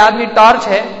 کوئی آدمی ٹارچ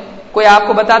ہے, کوئی آپ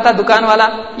کو بتاتا دکان والا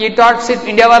یہ ٹارچ صرف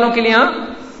انڈیا والوں کے لیے, ہاں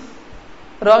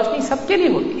روشنی سب کے لیے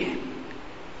ہوتی ہے.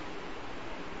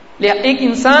 ایک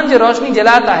انسان جو روشنی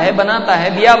جلاتا ہے, بناتا ہے,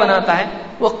 دیا بناتا ہے,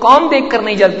 وہ قوم دیکھ کر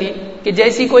نہیں جلتی کہ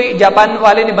جیسی کوئی جاپان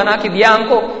والے نے بنا کے دیا ہم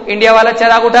کو, انڈیا والا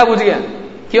چراغ اٹھا بجھ گیا.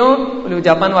 کیوں؟ بولے وہ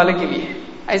جاپان والے کے لیے.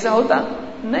 ایسا ہوتا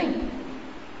نہیں,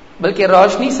 بلکہ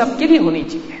روشنی سب کے لیے ہونی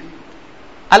چاہیے.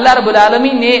 اللہ رب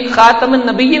العالمین نے خاتم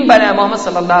النبیین بنایا محمد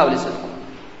صلی اللہ علیہ وسلم,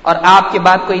 اور آپ کے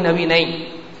بعد کوئی نبی نہیں.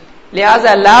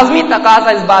 لہذا لازمی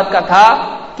تقاضا اس بات کا تھا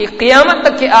کہ قیامت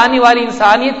تک کے آنے والی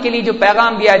انسانیت کے لیے جو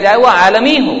پیغام دیا جائے وہ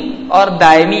عالمی ہو اور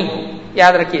دائمی ہو.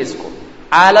 یاد رکھیے اس کو,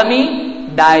 عالمی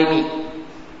دائمی.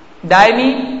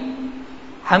 دائمی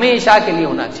ہمیشہ کے لیے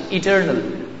ہونا چاہیے, ایٹرنل,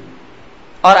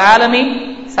 اور عالمی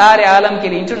سارے عالم کے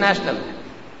لیے, انٹرنیشنل.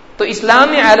 تو اسلام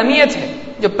میں عالمیت ہے.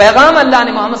 جو پیغام اللہ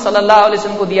نے محمد صلی اللہ علیہ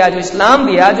وسلم کو دیا, جو اسلام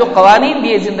دیا, جو قوانین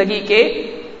دیے زندگی کے,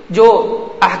 جو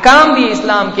احکام دیے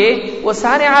اسلام کے, وہ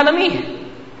سارے عالمی ہیں.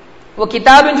 وہ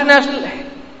کتاب انٹرنیشنل ہے,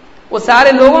 وہ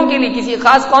سارے لوگوں کے لیے, کسی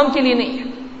خاص قوم کے لیے نہیں ہے.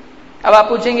 اب آپ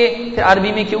پوچھیں گے پھر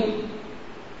عربی میں کیوں؟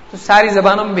 تو ساری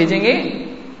زبانوں میں بھیجیں گے.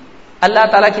 اللہ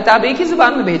تعالیٰ کتاب ایک ہی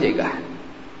زبان میں بھیجے گا.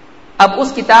 اب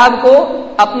اس کتاب کو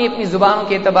اپنی اپنی زبانوں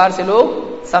کے اعتبار سے لوگ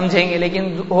سمجھیں گے, لیکن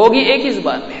ہوگی ایک ہی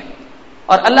زبان میں.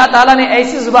 اور اللہ تعالیٰ نے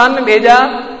ایسی زبان میں بھیجا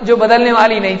جو بدلنے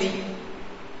والی نہیں تھی.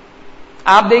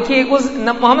 آپ دیکھیے اس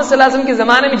محمد صلی اللہ علیہ وسلم کے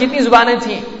زمانے میں جتنی زبانیں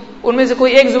تھیں ان میں سے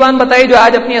کوئی ایک زبان بتائی جو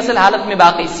آج اپنی اصل حالت میں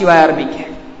باقی سوائے عربی کے.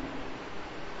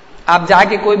 آپ جا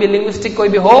کے کوئی بھی لنگوسٹک کوئی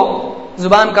بھی ہو,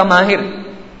 زبان کا ماہر,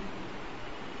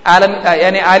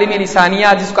 یعنی عالمی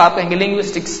لسانیات جس کو آپ کہیں گے,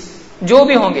 لنگوسٹکس جو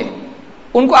بھی ہوں گے,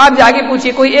 ان کو آپ جا کے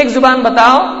پوچھئے کوئی ایک زبان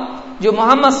بتاؤ جو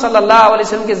محمد صلی اللہ علیہ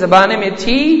وسلم کے زمانے میں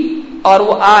تھی اور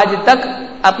وہ آج تک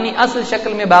اپنی اصل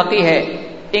شکل میں باقی ہے.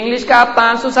 انگلش کا آپ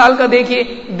 500 سال کا دیکھیے,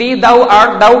 دی داؤ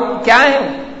آرٹ داؤ, کیا ہے وہ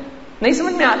نہیں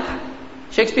سمجھ میں آتا.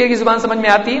 شیکسپیئر کی زبان سمجھ میں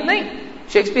آتی ہے؟ نہیں.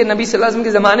 شیکسپیئر نبی صلی اللہ علیہ وسلم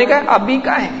کے زمانے کا ہے, اب بھی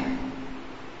کا ہے,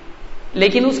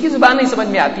 لیکن اس کی زبان نہیں سمجھ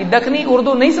میں آتی. دکنی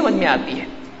اردو نہیں سمجھ میں آتی ہے.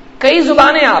 کئی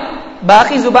زبانیں, آپ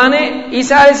باقی زبانیں,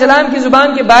 عیسیٰ علیہ السلام کی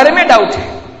زبان کے بارے میں ڈاؤٹ ہے.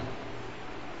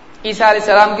 عیسیٰ علیہ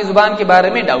السلام کی زبان کے بارے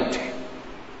میں ڈاؤٹ ہے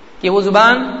کہ وہ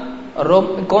زبان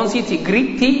کون سی تھی,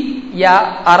 گریک تھی یا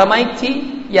آرامائک تھی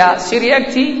یا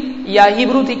سیریاک تھی یا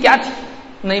ہیبرو تھی, کیا تھی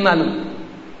نہیں معلوم.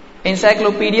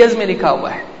 انسائکلوپیڈیاز میں لکھا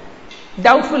ہوا ہے,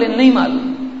 ڈاؤٹ فل ہے, نہیں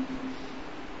معلوم.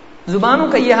 زبانوں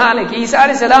کا یہ حال ہے کہ عیسیٰ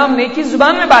علیہ السلام نے کس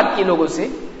زبان میں بات کی لوگوں سے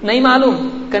نہیں معلوم,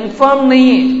 کنفرم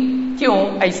نہیں ہے. کیوں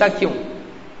ایسا؟ کیوں؟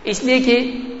 اس لیے کہ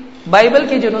بائبل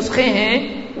کے جو نسخے ہیں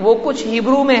وہ کچھ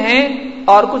ہیبرو میں ہیں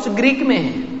اور کچھ گریک میں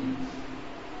ہیں.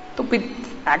 تو پھر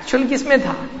ایکچوئل کس میں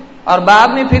تھا؟ اور بعد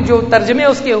میں پھر جو ترجمے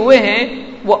اس کے ہوئے ہیں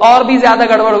وہ اور بھی زیادہ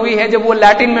گڑبڑ ہوئی ہے جب وہ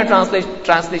لیٹن میں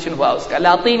ٹرانسلیشن ہوا اس کا,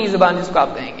 لاطینی زبان جس کو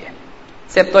آپ کہیں گے,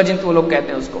 سیپٹوجنٹ وہ لوگ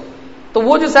کہتے ہیں اس کو. تو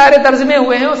وہ جو سارے ترجمے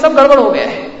ہوئے ہیں وہ سب گڑبڑ ہو گیا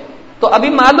ہے. تو ابھی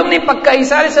معلوم نہیں پکا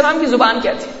عیسیٰ علیہ السلام کی زبان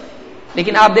کیا تھی.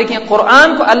 لیکن آپ دیکھیں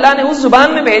قرآن کو اللہ نے اس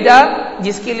زبان میں بھیجا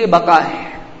جس کے لیے بقا ہے.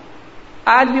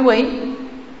 آج بھی وہی.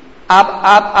 آپ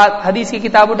حدیث کی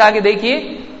کتاب اٹھا کے دیکھیے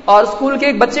اور اسکول کے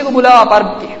ایک بچے کو بلاؤ, آپ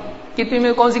عرب کے کتنی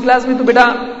میں, کون سی کلاس میں؟ تو بیٹا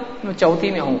میں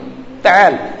 4تھی میں ہوں.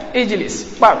 تعال اجلس,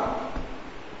 پڑھ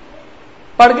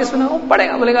کے سنا. وہ پڑھے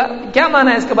گا, بولے گا کیا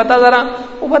معنی ہے اس کا بتا ذرا,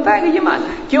 وہ بتائے گا یہ معنی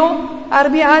ہے. کیوں؟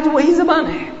 عربی آج وہی زبان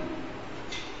ہے,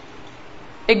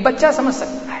 ایک بچہ سمجھ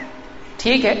سکتا ہے.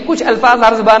 ٹھیک ہے کچھ الفاظ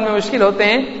ہر زبان میں مشکل ہوتے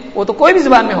ہیں، وہ تو کوئی بھی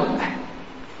زبان میں ہوتا ہے،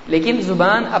 لیکن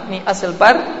زبان اپنی اصل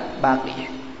پر باقی ہے۔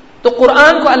 تو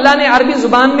قرآن کو اللہ نے عربی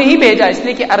زبان میں ہی بھیجا، اس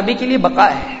لیے کہ عربی کے لیے بقا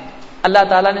ہے، اللہ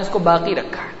تعالیٰ نے اس کو باقی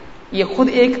رکھا ہے۔ یہ خود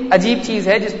ایک عجیب چیز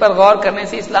ہے جس پر غور کرنے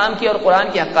سے اسلام کی اور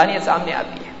قرآن کی حقانیت سامنے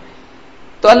آتی ہے۔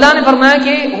 تو اللہ نے فرمایا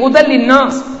کہ ہدی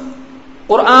للناس،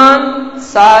 قرآن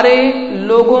سارے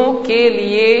لوگوں کے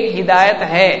لیے ہدایت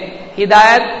ہے،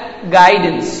 ہدایت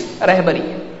گائیڈنس، رہبری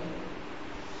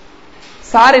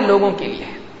سارے لوگوں کے لیے،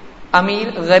 امیر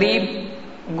غریب،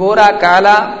 گورا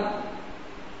کالا،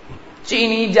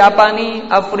 چینی جاپانی،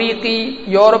 افریقی،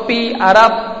 یورپی،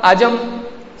 عرب، عجم،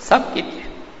 سب کے لیے،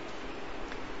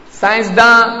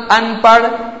 سائنسداں، ان پڑھ،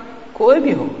 کوئی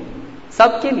بھی ہو،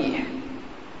 سب کے لیے ہے۔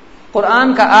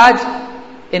 قرآن کا آج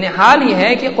یعنی حال یہ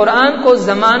ہے کہ قرآن کو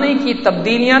زمانے کی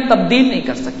تبدیلیاں تبدیل نہیں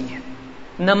کر سکی ہیں،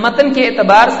 نہ متن کے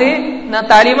اعتبار سے نہ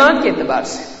تعلیمات کے اعتبار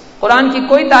سے۔ قرآن کی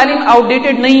کوئی تعلیم آؤٹ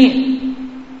ڈیٹڈ نہیں ہے،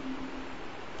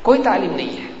 کوئی تعلیم نہیں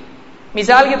ہے۔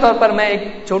 مثال کے طور پر میں ایک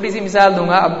چھوٹی سی مثال دوں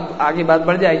گا، اب آگے بات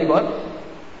بڑھ جائے گی بہت۔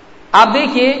 آپ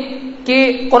دیکھیے کہ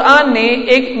قرآن نے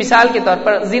ایک مثال کے طور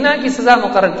پر زنا کی سزا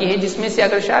مقرر کی ہے، جس میں سے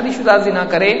اگر شادی شدہ زنا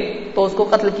کرے تو اس کو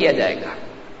قتل کیا جائے گا،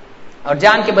 اور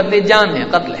جان کے بدلے جان ہے،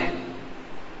 قتل ہے۔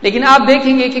 لیکن آپ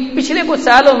دیکھیں گے کہ پچھلے کچھ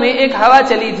سالوں میں ایک ہوا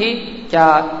چلی تھی، کیا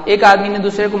ایک آدمی نے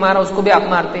دوسرے کو مارا، اس کو بھی آپ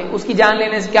مارتے، اس کی جان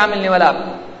لینے سے کیا ملنے والا آپ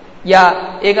کو؟ یا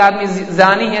ایک آدمی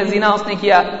زانی ہے، زنا اس نے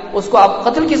کیا، اس کو آپ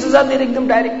قتل کی سزا دے رہے ایک دم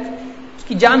ڈائریکٹ، اس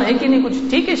کی جان ہے کہ نہیں کچھ،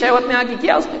 ٹھیک ہے شہوت نے آ کے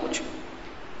کیا اس نے کچھ۔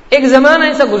 ایک زمانہ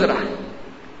ایسا گزرا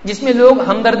جس میں لوگ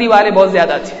ہمدردی والے بہت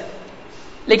زیادہ تھے،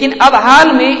 لیکن اب حال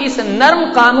میں اس نرم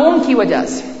قانون کی وجہ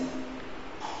سے،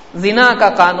 زنا کا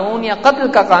قانون یا قتل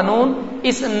کا قانون،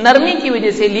 اس نرمی کی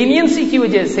وجہ سے، لینینسی کی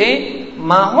وجہ سے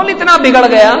ماحول اتنا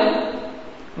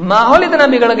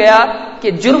بگڑ گیا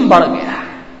کہ جرم بڑھ گیا۔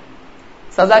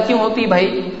 سزا کیوں ہوتی بھائی؟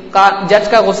 جج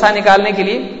کا غصہ نکالنے کے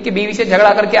لیے کہ بیوی سے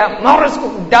جھگڑا کر کے مارو اس کو،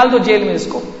 ڈال دو جیل میں اس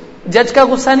کو، جج کا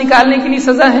غصہ نکالنے کے لیے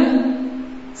سزا ہے؟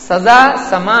 سزا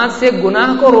سماج سے گناہ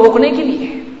کو روکنے کے لیے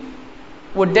ہے،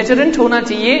 وہ ڈیٹرنٹ ہونا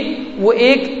چاہیے، وہ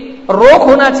ایک روک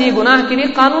ہونا چاہیے گناہ کے لیے۔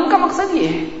 قانون کا مقصد یہ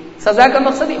ہے، سزا کا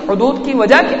مقصد یہ، حدود کی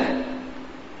وجہ کیا ہے؟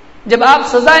 جب آپ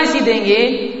سزا ایسی دیں گے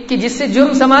کہ جس سے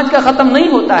جرم سماج کا ختم نہیں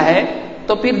ہوتا ہے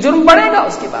تو پھر جرم بڑھے گا۔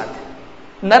 اس کے بعد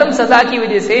نرم سزا کی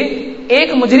وجہ سے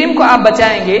ایک مجرم کو آپ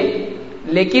بچائیں گے،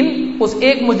 لیکن اس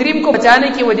ایک مجرم کو بچانے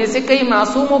کی وجہ سے کئی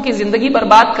معصوموں کی زندگی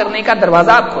برباد کرنے کا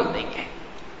دروازہ آپ کھول دیں گے۔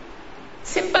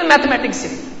 سمپل میتھمیٹکس ہے،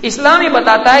 اسلام یہ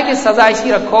بتاتا ہے کہ سزا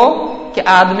ایسی رکھو کہ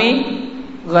آدمی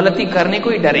غلطی کرنے کو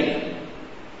ہی ڈرے،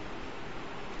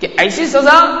 کہ ایسی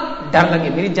سزا ڈر لگے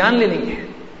میری جان لے لیں گے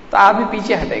تو آدمی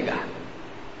پیچھے ہٹے گا۔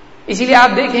 اسی لیے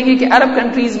آپ دیکھیں گے کہ عرب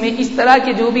کنٹریز میں اس طرح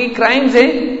کے جو بھی کرائمز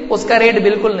ہیں اس کا ریٹ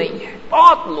بالکل نہیں ہے،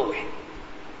 بہت لو ہے،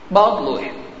 بہت لو ہے،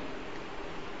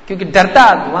 کیونکہ ڈرتا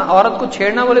آدمی، وہاں عورت کو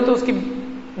چھیڑنا بولے تو اس کی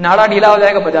ناڑا ڈھیلا ہو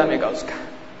جائے گا پجامے کا، اس کا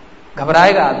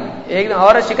گھبرائے گا آدمی۔ ایک دن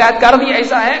عورت شکایت کر دی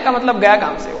ایسا ہے کا مطلب گیا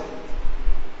کام سے، وہ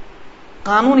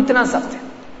قانون اتنا سخت ہے۔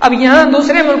 اب یہاں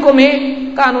دوسرے ملکوں میں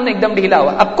قانون ایک دم ڈھیلا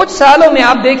ہوا۔ اب کچھ سالوں میں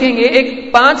آپ دیکھیں گے، ایک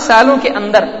 5 سالوں کے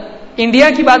اندر، انڈیا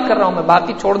کی بات کر رہا ہوں میں،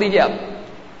 باقی چھوڑ دیجئے آپ،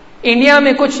 انڈیا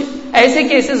میں کچھ ایسے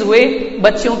کیسز ہوئے،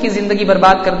 بچیوں کی زندگی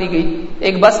برباد کر دی گئی۔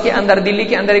 ایک بس کے اندر، دلی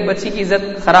کے اندر ایک بچی کی عزت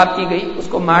خراب کی گئی، اس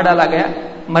کو مار ڈالا گیا،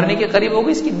 مرنے کے قریب ہو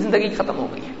گئی، اس کی زندگی ختم ہو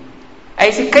گئی ہے۔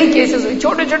 ایسے کئی کیسز ہوئے،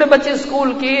 چھوٹے چھوٹے بچے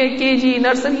اسکول کے KG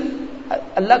نرسری،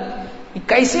 اللہ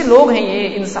کیسے لوگ ہیں،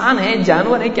 یہ انسان ہیں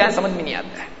جانور ہیں کیا سمجھ میں نہیں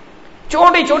آتا ہے۔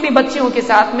 چھوٹی چھوٹی بچیوں کے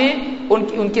ساتھ میں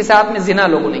ان کے ساتھ میں زنا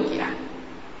لوگوں نے کیا،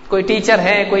 کوئی ٹیچر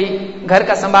ہے، کوئی گھر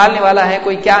کا سنبھالنے والا ہے،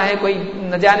 کوئی کیا ہے، کوئی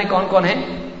نہ جانے کون کون ہے۔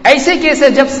 ایسے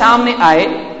کیسز جب سامنے آئے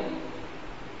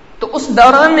تو اس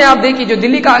دوران میں آپ دیکھیے جو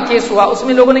دلی کا کیس ہوا، اس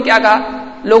میں لوگوں نے کیا کہا،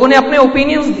 لوگوں نے اپنے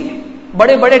اوپینینز دیے،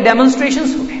 بڑے بڑے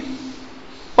ڈیمونسٹریشنز ہوئے،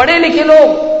 پڑھے لکھے لوگ،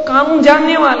 قانون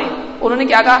جاننے والے، انہوں نے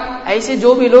کیا کہا، ایسے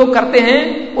جو بھی لوگ کرتے ہیں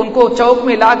ان کو چوک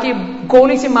میں لا کے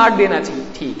گولی سے مار دینا چاہیے،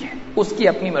 ٹھیک ہے اس کی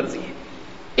اپنی مرضی ہے،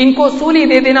 ان کو سولی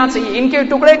دے دینا چاہیے، ان کے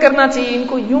ٹکڑے کرنا چاہیے، ان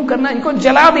کو یوں کرنا، ان کو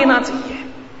جلا دینا چاہیے۔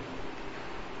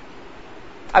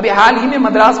 ابھی حال ہی میں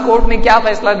مدراس کورٹ نے کیا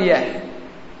فیصلہ دیا ہے،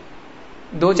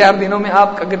 2-4 دنوں میں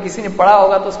آپ اگر کسی نے پڑھا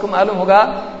ہوگا تو اس کو معلوم ہوگا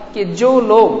کہ جو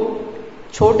لوگ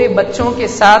چھوٹے بچوں کے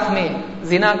ساتھ میں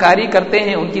زناکاری کرتے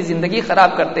ہیں، ان کی زندگی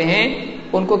خراب کرتے ہیں،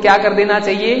 ان کو کیا کر دینا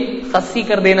چاہیے، خصی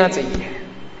کر دینا چاہیے۔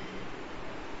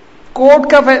 کورٹ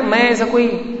کا میں ایسا کوئی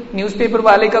نیوز پیپر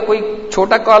والے کا کوئی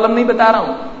چھوٹا کالم نہیں بتا رہا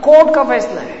ہوں، کورٹ کا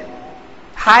فیصلہ ہے،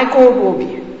 ہائی کورٹ وہ بھی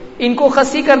ہے، ان کو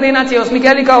خصی کر دینا چاہیے۔ اس میں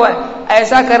کیا لکھا ہوا ہے،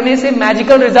 ایسا کرنے سے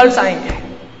میجیکل ریزلٹس آئیں گے۔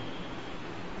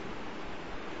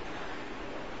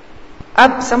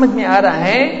 اب سمجھ میں آ رہا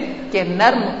ہے کہ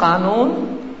نرم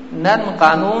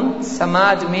قانون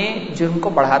سماج میں جرم کو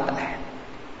بڑھاتا ہے،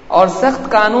 اور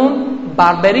سخت قانون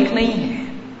باربیرک نہیں ہے،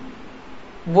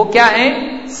 وہ کیا ہے؟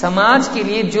 سماج کے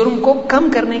لیے جرم کو کم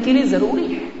کرنے کے لیے ضروری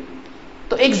ہے۔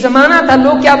 تو ایک زمانہ تھا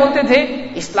لوگ کیا بولتے تھے؟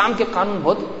 اسلام کے قانون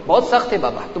بہت سخت ہے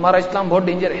بابا، تمہارا اسلام بہت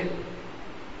ڈینجر ہے،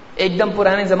 ایک دم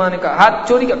پرانے زمانے کا، ہاتھ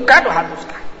چوری کا کاٹو ہاتھ اس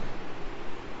کا،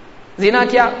 زنا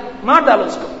کیا مار ڈالو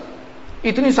اس کو،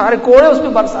 اتنی سارے کوڑے اس پہ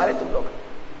برسا رہے تم لوگ۔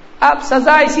 آپ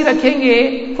سزا ایسی رکھیں گے،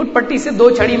 فٹ پٹی سے 2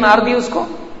 چھڑی مار دی اس کو،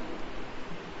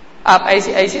 آپ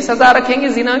ایسی سزا رکھیں گے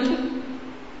زنا کی؟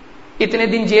 اتنے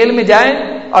دن جیل میں جائیں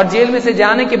اور جیل میں سے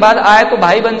جانے کے بعد آئے تو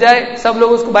بھائی بن جائے، سب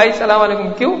لوگ اس کو بھائی السلام علیکم،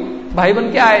 کیوں بھائی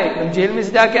بن کے آئے؟ جیل میں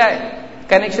سے جا کے آئے،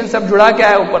 کنیکشن سب جڑا کے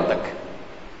آئے اوپر تک،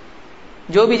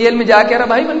 جو بھی جیل میں جا کے آ رہا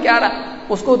بھائی بن کے آ رہا،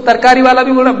 اس کو ترکاری والا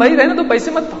بھی بول رہا بھائی رہنا تو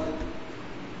پیسے مت دو۔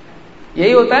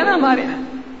 یہی ہوتا ہے نا ہمارے یہاں،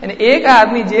 یعنی ایک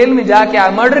آدمی جیل میں جا کے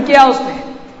مرڈر کیا اس نے،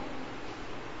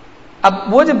 اب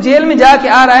وہ جب جیل میں جا کے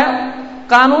آ رہا ہے،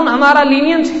 قانون ہمارا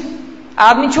لینینٹ ہے،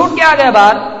 آدمی چھوٹ کے آ گیا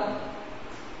باہر،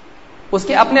 اس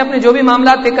کے اپنے اپنے جو بھی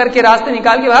معاملات طے کر کے راستے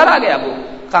نکال کے باہر آ گیا، وہ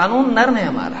قانون نرم ہے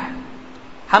ہمارا،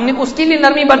 ہم نے اس کے لیے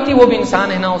نرمی برتی، وہ بھی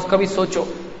انسان ہے نا، اس کا بھی سوچو۔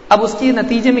 اب اس کے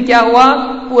نتیجے میں کیا ہوا؟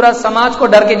 پورا سماج کو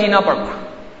ڈر کے جینا پڑتا،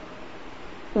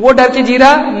 وہ ڈر کے جی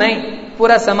رہا نہیں،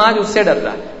 پورا سماج اس سے ڈر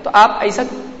رہا۔ تو آپ ایسا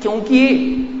کیوں کیے؟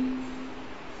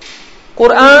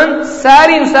 قرآن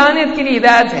ساری انسانیت کے لیے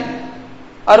ہدایت ہے،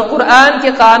 اور قرآن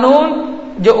کے قانون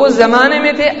جو اس زمانے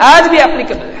میں تھے آج بھی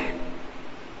اپلیکیبل ہے،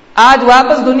 آج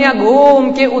واپس دنیا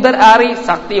گھوم کے ادھر آ رہی،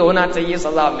 سختی ہونا چاہیے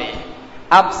سزا میں۔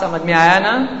 آپ سمجھ میں آیا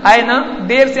نا؟ آئے نا؟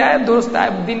 دیر سے آئے درست آئے،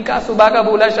 دن کا صبح کا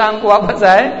بھولا شام کو واپس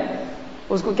آئے،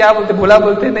 اس کو کیا بولتے؟ بھولا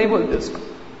بولتے نہیں بولتے اس کو،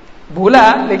 بھولا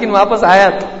لیکن واپس آیا،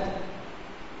 تو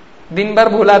دن بھر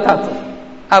بھولا تھا تو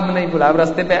اب نہیں بھولا، اب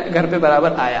راستے پہ گھر پہ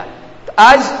برابر آیا۔ تو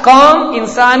آج قوم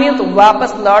انسانیت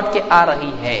واپس لوٹ کے آ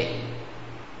رہی ہے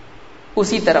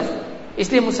اسی طرف،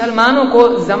 اس لیے مسلمانوں کو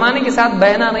زمانے کے ساتھ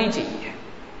بہنا نہیں چاہیے،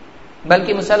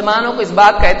 بلکہ مسلمانوں کو اس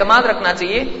بات کا اعتماد رکھنا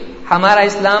چاہیے ہمارا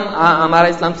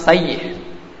اسلام صحیح ہے۔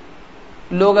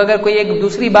 لوگ اگر کوئی ایک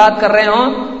دوسری بات کر رہے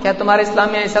ہوں، کیا تمہارے اسلام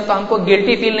میں ایسا، تو ہم کو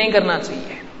گلٹی فیل نہیں کرنا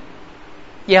چاہیے۔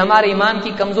 یہ ہمارے ایمان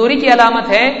کی کمزوری کی علامت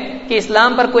ہے کہ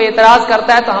اسلام پر کوئی اعتراض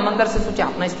کرتا ہے تو ہم اندر سے سوچیں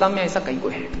اپنا اسلام میں ایسا کہیں کو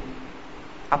ہے،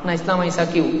 اپنا اسلام ایسا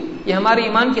کیوں؟ یہ ہمارے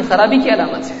ایمان کی خرابی کی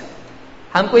علامت ہے۔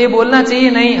 ہم کو یہ بولنا چاہیے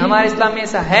نہیں ہمارے اسلام میں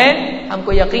ایسا ہے، ہم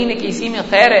کو یقین ہے کہ اسی میں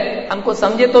خیر ہے، ہم کو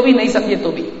سمجھے تو بھی نہیں سمجھے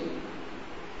تو بھی۔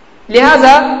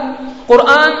 لہذا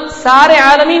قرآن سارے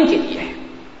عالمین کے لیے ہے،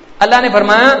 اللہ نے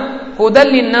فرمایا ہدی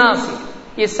للناس،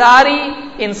 یہ ساری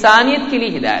انسانیت کے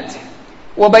لیے ہدایت ہے،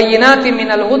 وبینات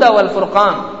من الہدی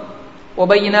والفرقان،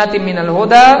 وبینات من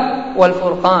الہدی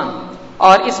والفرقان،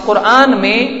 اور اس قرآن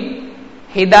میں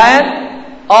ہدایت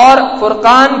اور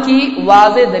فرقان کی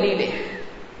واضح دلیلیں ہیں،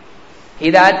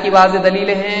 ہدایت کی واضح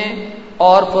دلیلیں ہیں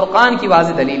اور فرقان کی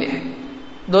واضح دلیلیں ہیں،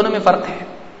 دونوں میں فرق ہے۔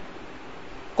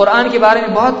 قرآن کے بارے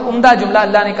میں بہت عمدہ جملہ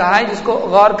اللہ نے کہا ہے جس کو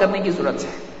غور کرنے کی ضرورت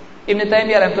ہے۔ ابن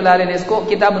تیمیہ رحمۃ اللہ علیہ نے اس کو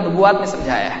کتاب النبوات میں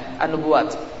سمجھایا ہے،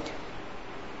 النبوات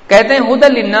کہتے ہیں ہدی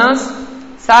للناس،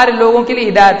 سارے لوگوں کے لیے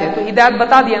ہدایت ہے، تو ہدایت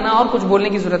بتا دیا نا، اور کچھ بولنے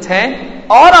کی ضرورت ہے؟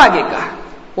 اور آگے کہا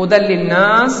ہدی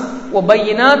للناس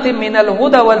وبینات من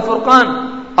الہدی والفرقان،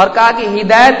 اور کہا کہ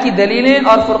ہدایت کی دلیلیں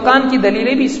اور فرقان کی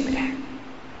دلیلیں بھی اس میں ہیں۔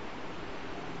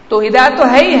 تو ہدایت تو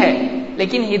ہے ہی ہے،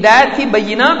 لیکن ہدایت کی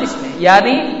بینات اس میں،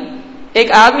 یعنی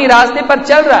ایک آدمی راستے پر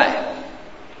چل رہا ہے،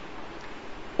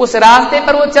 اس راستے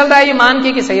پر وہ چل رہا ہے یہ مان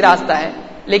کے کہ صحیح راستہ ہے،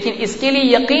 لیکن اس کے لیے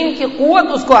یقین کی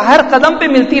قوت اس کو ہر قدم پہ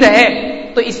ملتی رہے،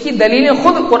 تو اس کی دلیلیں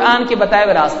خود قرآن کے بتائے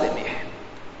ہوئے راستے میں ہے۔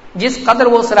 جس قدر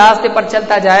وہ اس راستے پر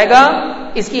چلتا جائے گا،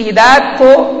 اس کی ہدایت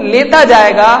کو لیتا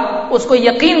جائے گا، اس کو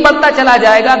یقین بڑھتا چلا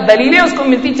جائے گا، دلیلیں اس کو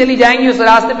ملتی چلی جائیں گی اس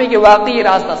راستے پہ کہ واقعی یہ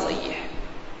راستہ صحیح ہے۔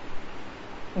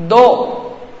 2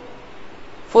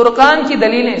 فرقان کی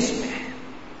دلیلیں اس میں،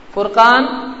 فرقان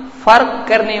فرق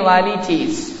کرنے والی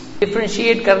چیز،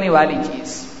 ڈفرینشیٹ کرنے والی چیز،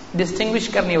 ڈسٹنگوش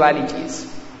کرنے والی چیز۔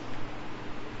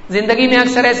 زندگی میں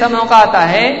اکثر ایسا موقع آتا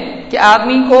ہے کہ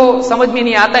آدمی کو سمجھ میں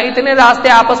نہیں آتا، اتنے راستے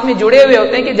آپس میں جڑے ہوئے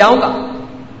ہوتے ہیں کہ جاؤں کہاں۔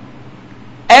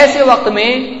 ایسے وقت میں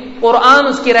قرآن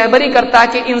اس کی رہبری کرتا ہے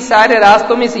کہ ان سارے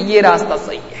راستوں میں سے یہ راستہ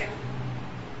صحیح ہے،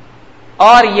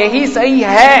 اور یہی صحیح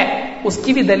ہے، اس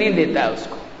کی بھی دلیل دیتا ہے، اس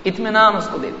کو اطمینان اس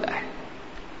کو دیتا ہے۔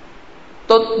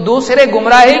 تو دوسرے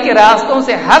گمراہی کے راستوں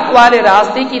سے حق والے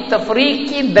راستے کی تفریق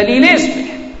کی دلیلیں اس میں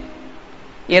ہیں۔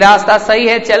 یہ راستہ صحیح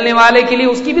ہے چلنے والے کے لیے،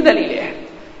 اس کی بھی دلیلیں ہیں۔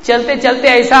 چلتے چلتے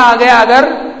ایسا آ گیا اگر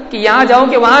کہ یہاں جاؤں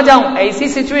کہ وہاں جاؤں، ایسی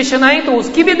سچویشن آئی تو اس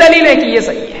کی بھی دلیل ہے کہ یہ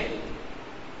صحیح ہے۔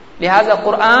 لہذا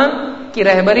قرآن کی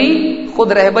رہبری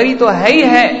خود رہبری تو ہے ہی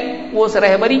ہے، وہ اس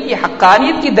رہبری کی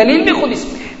حقانیت کی دلیل بھی خود اس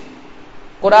میں ہے۔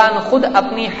 قرآن خود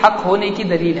اپنی حق ہونے کی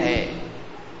دلیل ہے،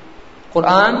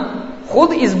 قرآن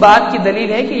خود اس بات کی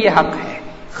دلیل ہے کہ یہ حق ہے،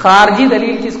 خارجی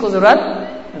دلیل کی اس کو ضرورت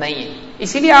نہیں ہے.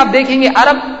 اسی لیے آپ دیکھیں گے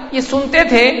عرب یہ سنتے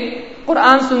تھے،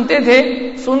 قرآن سنتے تھے،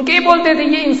 سن کے ہی بولتے تھے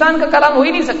یہ انسان کا کلام ہو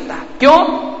ہی نہیں سکتا. کیوں؟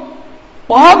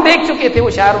 بہت دیکھ چکے تھے وہ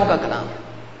شاعروں کا کلام.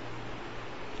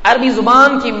 عربی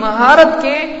زبان کی مہارت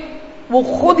کے وہ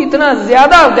خود اتنا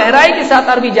زیادہ گہرائی کے ساتھ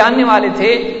عربی جاننے والے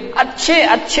تھے. اچھے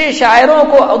اچھے شاعروں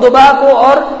کو، ادبا کو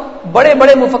اور بڑے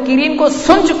بڑے مفکرین کو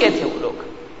سن چکے تھے وہ لوگ.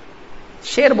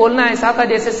 شعر بولنا ایسا تھا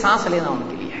جیسے سانس لینا ان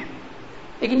کے لیے.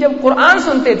 لیکن جب قرآن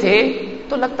سنتے تھے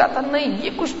تو لگتا تھا نہیں یہ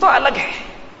کچھ تو الگ ہے.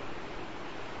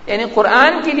 یعنی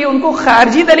قرآن کے لیے ان کو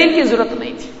خارجی دلیل کی ضرورت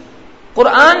نہیں تھی.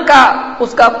 قرآن کا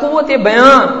اس کا قوت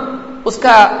بیان، اس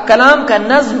کا کلام کا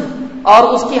نظم اور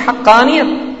اس کی حقانیت،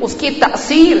 اس کی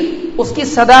تأثیر، اس کی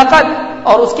صداقت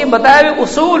اور اس کے بتائے ہوئے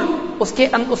اصول،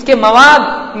 اس کے مواد،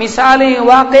 مثالیں،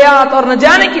 واقعات اور نہ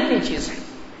جانے کتنی چیزیں،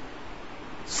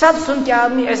 سب سن کے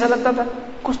آدمی ایسا لگتا تھا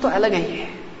کچھ تو الگ ہے،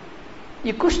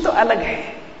 یہ کچھ تو الگ ہے.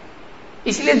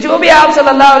 اس لیے جو بھی آپ صلی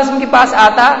اللہ علیہ وسلم کے پاس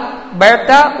آتا،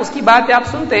 بیٹھتا، اس کی باتیں آپ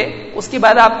سنتے، اس کے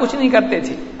بعد آپ کچھ نہیں کرتے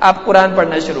تھے، آپ قرآن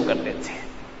پڑھنا شروع کرتے تھے.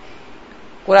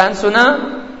 قرآن سنا،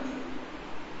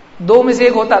 دو میں سے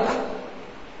ایک ہوتا تھا،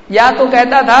 یا تو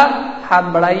کہتا تھا ہاتھ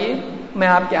بڑھائیے میں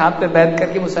آپ کے ہاتھ پہ بیٹھ کر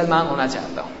کے مسلمان ہونا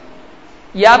چاہتا ہوں،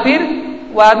 یا پھر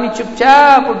وہ آدمی چپ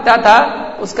چاپ اٹھتا تھا،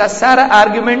 اس کا سارا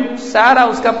آرگیومنٹ، سارا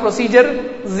اس کا پروسیجر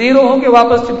زیرو ہو کے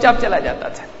واپس چپ چاپ چلا جاتا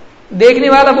تھا. دیکھنے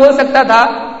والا بول سکتا تھا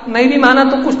نہیں بھی مانا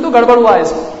تو کچھ تو گڑبڑ ہوا ہے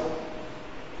اس کو.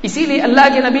 اسی لیے اللہ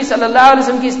کے نبی صلی اللہ علیہ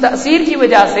وسلم کی اس تأثیر کی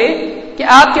وجہ سے کہ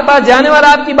آپ کے پاس جانے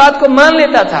والا آپ کی بات کو مان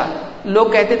لیتا تھا،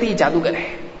 لوگ کہتے تھے یہ جادوگر ہے،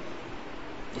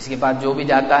 جس کے پاس جو بھی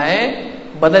جاتا ہے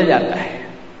بدل جاتا ہے،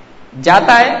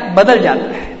 جاتا ہے بدل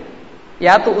جاتا ہے،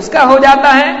 یا تو اس کا ہو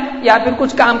جاتا ہے یا پھر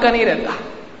کچھ کام کا نہیں رہتا.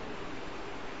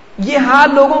 یہ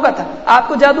حال لوگوں کا تھا. آپ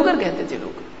کو جادوگر کہتے تھے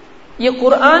لوگ. یہ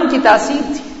قرآن کی تاثیر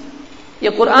تھی، یہ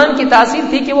قرآن کی تاثیر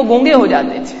تھی کہ وہ گونگے ہو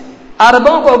جاتے تھے.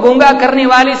 عربوں کو گونگا کرنے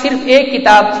والی صرف ایک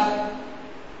کتاب تھی.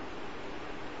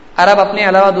 عرب اپنے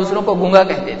علاوہ دوسروں کو گونگا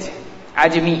کہتے تھے،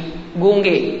 عجمی،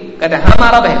 گونگے، کہتے ہم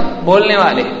عرب ہیں بولنے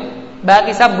والے،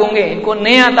 باقی سب گونگے، ان کو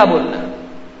نہیں آتا بولنا.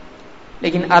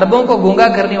 لیکن عربوں کو گونگا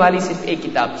کرنے والی صرف ایک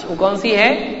کتاب تھی. وہ کون سی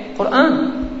ہے؟ قرآن،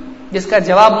 جس کا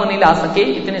جواب وہ نہیں لا سکے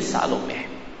اتنے سالوں میں.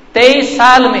 23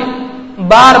 سال میں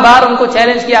بار بار ان کو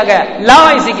چیلنج کیا گیا، لاؤ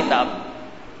ایسی کتاب،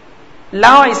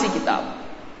 لاؤ ایسی کتاب،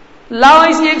 لاؤ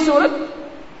ایسی ایک سورت،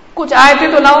 کچھ آیتیں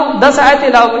تو لاؤ، 10 آیتیں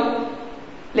لاؤ گے.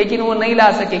 لیکن وہ نہیں لا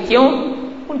سکے. کیوں؟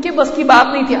 ان کے بس کی بات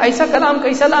نہیں تھی. ایسا کلام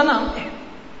کیسا لانا ہم نے؟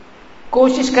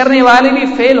 کوشش کرنے والے بھی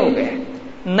فیل ہو گئے،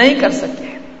 نہیں کر سکے.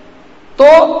 تو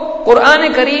قرآن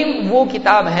کریم وہ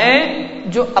کتاب ہے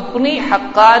جو اپنی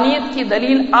حقانیت کی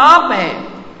دلیل آپ ہے،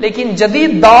 لیکن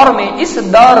جدید دور میں، اس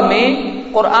دور میں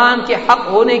قرآن کے حق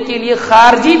ہونے کے لیے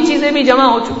خارجی چیزیں بھی جمع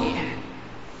ہو چکی ہیں.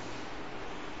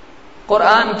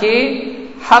 قرآن کے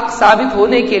حق ثابت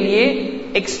ہونے کے لیے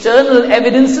ایکسٹرنل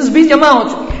ایویڈنسز بھی جمع ہو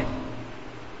چکے ہیں،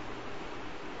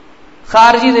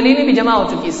 خارجی دلیلیں بھی جمع ہو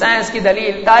چکی، سائنس کی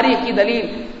دلیل، تاریخ کی دلیل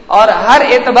اور ہر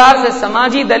اعتبار سے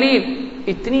سماجی دلیل،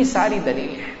 اتنی ساری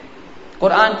دلیلیں ہیں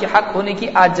قرآن کے حق ہونے کی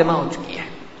آج جمع ہو چکی ہے.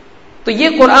 تو یہ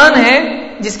قرآن ہے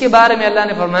جس کے بارے میں اللہ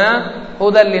نے فرمایا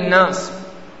ہدی للناس،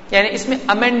 یعنی اس میں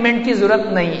امینڈمنٹ کی ضرورت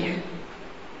نہیں ہے.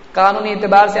 قانونی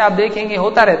اعتبار سے آپ دیکھیں گے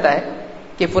ہوتا رہتا ہے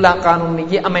کہ فلاں قانون میں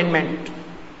یہ امینڈمنٹ،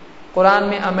 قرآن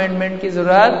میں امینڈمنٹ کی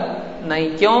ضرورت نہیں.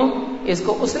 کیوں؟ اس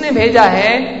کو اس نے بھیجا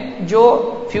ہے جو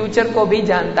فیوچر کو بھی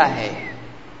جانتا ہے،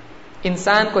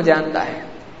 انسان کو جانتا ہے،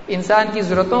 انسان کی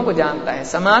ضرورتوں کو جانتا ہے،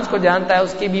 سماج کو جانتا ہے،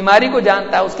 اس کی بیماری کو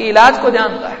جانتا ہے، اس کے علاج کو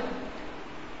جانتا ہے.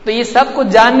 تو یہ سب کچھ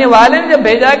جاننے والے نے جب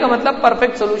بھیجا ہے کا مطلب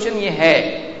پرفیکٹ سولوشن یہ ہے.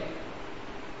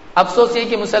 افسوس یہ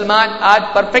کہ مسلمان آج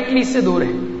پرفیکٹلی اس سے دور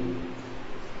ہیں.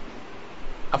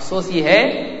 افسوس یہ ہے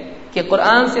کہ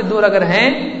قرآن سے دور اگر ہیں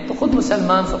تو خود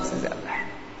مسلمان سب سے زیادہ ہے.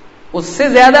 اس سے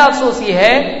زیادہ افسوس یہ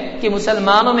ہے کہ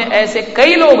مسلمانوں میں ایسے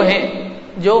کئی لوگ ہیں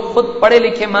جو خود پڑھے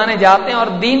لکھے مانے جاتے ہیں اور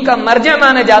دین کا مرجع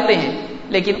مانے جاتے ہیں،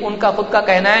 لیکن ان کا خود کا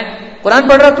کہنا ہے قرآن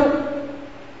پڑھ رہا تو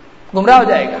گمراہ ہو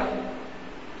جائے گا،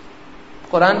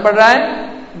 قرآن پڑھ رہا ہے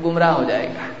گمراہ ہو جائے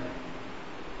گا.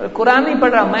 اور قرآن نہیں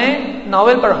پڑھ رہا، میں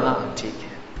ناول پڑھ رہا، ہاں ٹھیک ہے،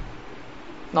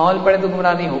 ناول پڑھے تو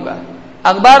گمراہ نہیں ہوگا.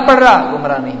 اخبار پڑھ رہا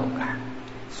گمراہ نہیں ہوگا،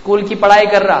 اسکول کی پڑھائی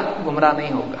کر رہا گمراہ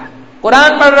نہیں ہوگا،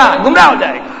 قرآن پڑھ رہا گمراہ ہو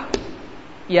جائے گا.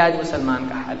 یہ آج مسلمان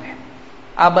کا حال ہے.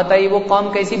 آپ بتائیے وہ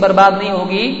قوم کیسی برباد نہیں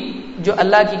ہوگی جو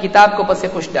اللہ کی کتاب کو پس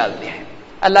پش ڈالتے ہیں.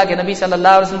 اللہ کے نبی صلی اللہ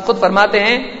علیہ وسلم خود فرماتے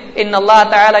ہیں ان اللہ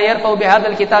تعالی یرفع بهذا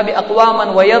الكتاب اقواما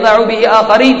ويضع به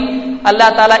آخرین. اللہ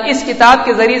تعالیٰ اس کتاب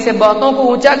کے ذریعے سے بہتوں کو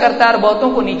اونچا کرتا ہے اور بہتوں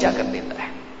کو نیچا کر دیتا ہے.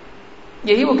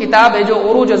 یہی وہ کتاب ہے جو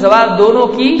عروج و زوال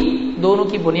دونوں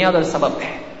کی بنیاد اور سبب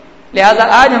ہے. لہذا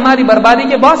آج ہماری بربادی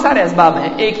کے بہت سارے اسباب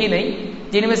ہیں، ایک ہی نہیں،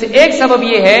 جن میں سے ایک سبب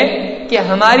یہ ہے کہ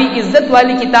ہماری عزت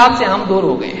والی کتاب سے ہم دور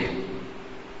ہو گئے ہیں،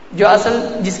 جو اصل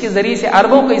جس کے ذریعے سے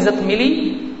عربوں کو عزت ملی،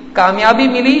 کامیابی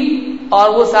ملی، اور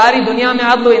وہ ساری دنیا میں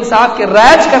عدل و انصاف کے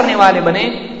رائج کرنے والے بنے۔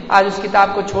 آج اس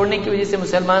کتاب کو چھوڑنے کی وجہ سے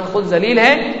مسلمان خود ذلیل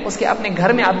ہے، اس کے اپنے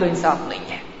گھر میں عدل و انصاف نہیں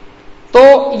ہے۔ تو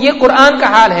یہ قرآن کا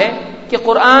حال ہے کہ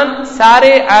قرآن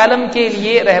سارے عالم کے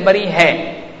لیے رہبری ہے۔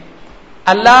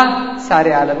 اللہ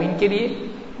سارے عالمین کے لیے،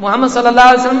 محمد صلی اللہ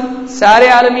علیہ وسلم سارے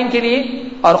عالمین کے لیے،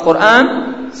 اور قرآن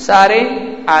سارے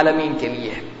عالمین کے لیے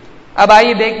ہے۔ اب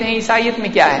آئیے دیکھتے ہیں عیسائیت میں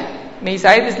کیا ہے۔ میں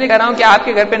عیسائیت اس لیے کہہ رہا ہوں کہ آپ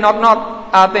کے گھر پہ نوک نوک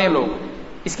آتے ہیں لوگ،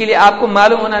 اس کے لیے آپ کو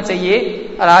معلوم ہونا چاہیے۔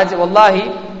 اور آج واللہ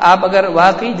آپ اگر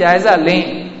واقعی جائزہ لیں،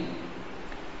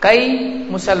 کئی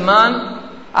مسلمان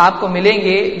آپ کو ملیں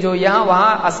گے جو یہاں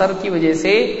وہاں اثر کی وجہ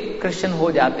سے کرسچن ہو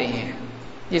جاتے ہیں،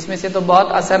 جس میں سے تو بہت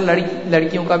اثر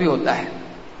لڑکیوں کا بھی ہوتا ہے۔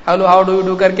 ہلو ہاؤ ڈو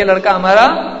ڈو کر کے لڑکا ہمارا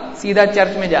سیدھا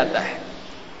چرچ میں جاتا ہے۔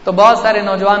 تو بہت سارے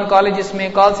نوجوان کالجز میں،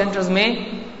 کال سینٹرز میں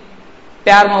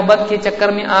پیار محبت کے چکر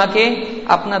میں آ کے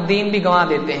اپنا دین بھی گنوا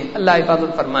دیتے ہیں، اللہ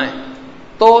حفاظت فرمائے۔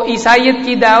 تو عیسائیت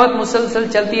کی دعوت مسلسل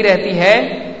چلتی رہتی ہے،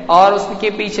 اور اس کے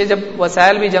پیچھے جب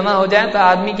وسائل بھی جمع ہو جائیں تو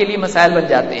آدمی کے لیے مسائل بن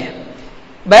جاتے ہیں۔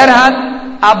 بہرحال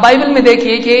آپ بائبل میں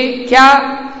دیکھیے کہ کیا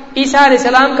عیسیٰ علیہ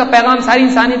السلام کا پیغام ساری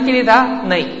انسانیت کے لیے تھا؟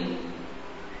 نہیں۔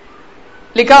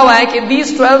 لکھا ہوا ہے کہ these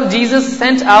 12 Jesus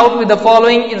sent out with the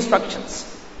following instructions۔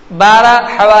 12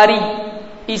 حواری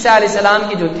عیسیٰ علیہ السلام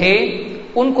کے جو تھے،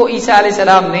 ان کو عیسیٰ علیہ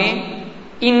السلام نے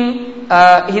ان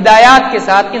ہدایات کے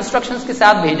ساتھ، انسٹرکشنز کے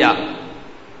ساتھ بھیجا۔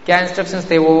 کیا انسٹرکشنز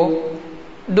تھے وہ؟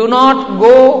 Do not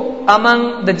go among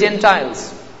the Gentiles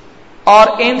or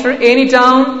enter any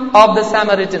town of the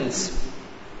Samaritans.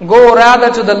 Go rather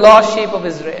to the lost sheep of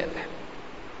Israel۔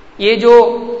 یہ جو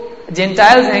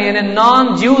جینٹائلز ہیں یعنی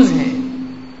نان جیوز ہیں،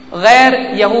 غیر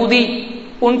یہودی،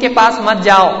 ان کے پاس مت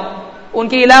جاؤ، ان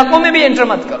کے علاقوں میں بھی انٹر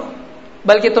مت کرو،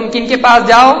 بلکہ تم کن کے پاس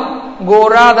جاؤ؟ Go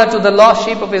rather to the lost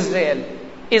sheep of Israel۔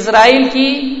 اسرائیل کی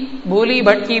بھولی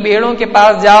بھٹکی بھیڑوں کے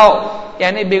پاس جاؤ،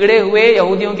 یعنی بگڑے ہوئے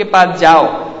یہودیوں کے پاس جاؤ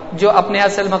جو اپنے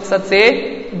اصل مقصد سے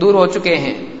دور ہو چکے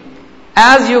ہیں۔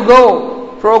 As you go,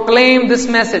 proclaim this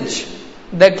message: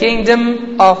 the kingdom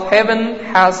of heaven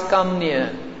has come near۔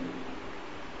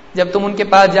 جب تم ان کے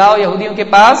پاس جاؤ، یہودیوں کے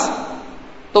پاس،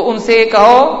 تو ان سے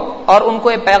کہو اور ان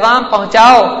کو یہ پیغام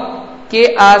پہنچاؤ کہ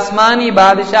آسمانی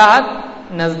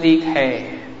بادشاہت نزدیک ہے،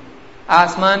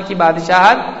 آسمان کی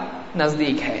بادشاہت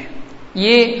نزدیک ہے۔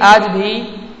 یہ آج بھی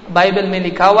بائبل میں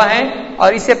لکھا ہوا ہے،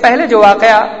 اور اس سے پہلے جو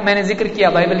واقعہ میں نے ذکر کیا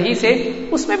بائبل ہی سے،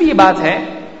 اس میں بھی یہ بات ہے۔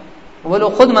 وہ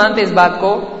لوگ خود مانتے اس بات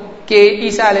کو کہ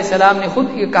عیسیٰ علیہ السلام نے خود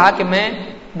یہ کہا کہ میں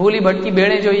بھولی بھٹکی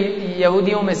بھیڑیں جو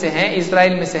یہودیوں میں سے ہیں،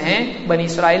 اسرائیل میں سے ہیں، بنی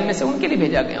اسرائیل میں سے، ان کے لیے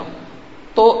بھیجا گیا ہوں۔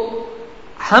 تو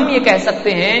ہم یہ کہہ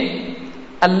سکتے ہیں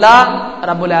اللہ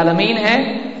رب العالمین ہے،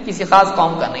 کسی خاص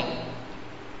قوم کا نہیں۔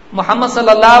 محمد صلی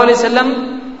اللہ علیہ وسلم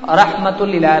رحمت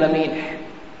للعالمین ہے۔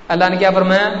 اللہ نے کیا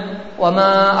فرمایا؟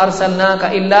 وَمَا أَرْسَلْنَاكَ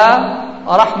إِلَّا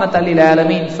رَحْمَةً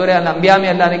لِلْعَالَمِينَ۔ سورہ الانبیاء میں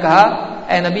اللہ نے کہا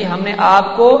اے نبی ہم نے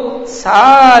آپ کو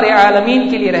سارے عالمین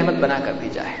کے لیے رحمت بنا کر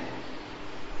بھیجا ہے،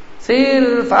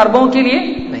 صرف عربوں کے لیے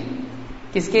نہیں۔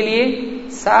 کس کے لیے؟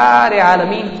 سارے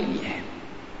عالمین کے لیے ہے۔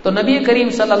 تو نبی کریم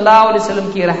صلی اللہ علیہ وسلم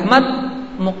کی رحمت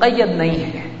مقید نہیں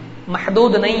ہے،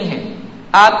 محدود نہیں ہے،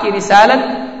 آپ کی رسالت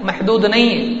محدود نہیں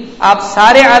ہے، آپ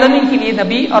سارے عالمین کے لیے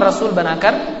نبی اور رسول بنا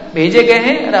کر بھیجے گئے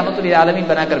ہیں، رحمت للعالمین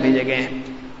بنا کر بھیجے گئے ہیں۔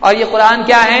 اور یہ قرآن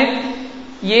کیا ہے؟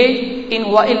 یہ ان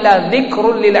هو الا ذکر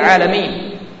للعالمین۔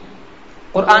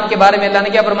 قرآن کے بارے میں اللہ نے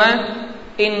کیا فرمایا؟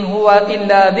 ان هو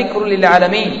الا ذکر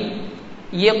للعالمین۔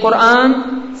 یہ قرآن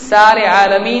سارے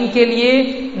عالمین کے لیے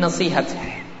نصیحت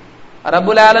ہے۔ رب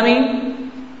العالمین،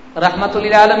 رحمت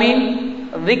للعالمین،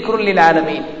 ذکر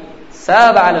للعالمین،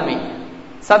 سب عالمین،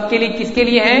 سب کے لیے، کس کے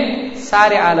لیے ہے؟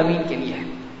 سارے عالمین کے لیے ہے۔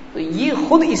 تو یہ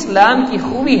خود اسلام کی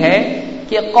خوبی ہے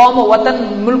کہ قوم و وطن،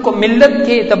 ملک و ملت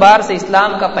کے اعتبار سے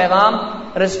اسلام کا پیغام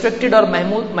ریسٹرکٹڈ اور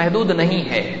محدود نہیں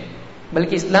ہے،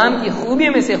 بلکہ اسلام کی خوبی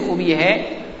میں سے خوبی ہے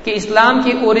کہ اسلام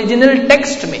کے اوریجنل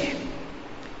ٹیکسٹ میں،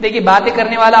 دیکھیے باتیں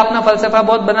کرنے والا اپنا فلسفہ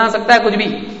بہت بنا سکتا ہے، کچھ بھی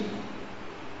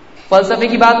فلسفے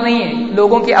کی بات نہیں ہے،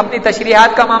 لوگوں کی اپنی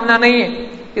تشریحات کا معاملہ نہیں ہے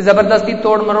کہ زبردستی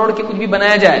توڑ مروڑ کے کچھ بھی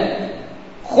بنایا جائے۔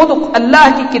 خود اللہ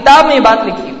کی کتاب میں یہ بات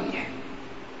لکھی ہوئی ہے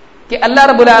کہ اللہ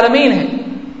رب العالمین ہے،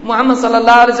 محمد صلی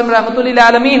اللہ علیہ وسلم رحمۃ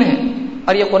للعالمین ہے،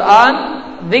 اور یہ قرآن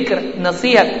ذکر،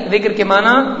 نصیحت، ذکر کے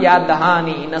معنی یاد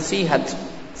دہانی، نصیحت،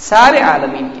 سارے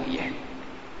عالمین کے لیے ہے۔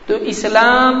 تو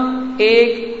اسلام ایک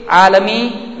عالمی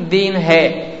دین ہے،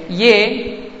 یہ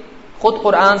خود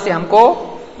قرآن سے ہم کو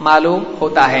معلوم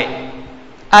ہوتا ہے۔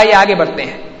 آئیے آگے بڑھتے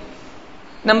ہیں۔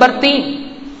 نمبر 3،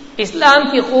 اسلام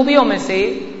کی خوبیوں میں سے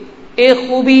ایک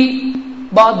خوبی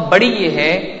بہت بڑی یہ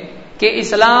ہے کہ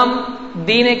اسلام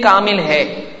دین کامل ہے.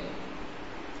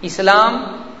 اسلام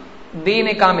دین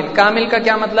کامل. کامل کا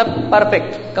کیا مطلب؟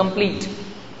 Perfect, complete.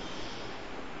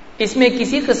 اس میں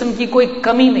کسی قسم کی کوئی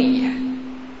کمی نہیں ہے.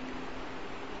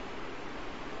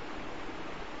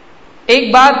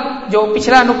 ایک بات جو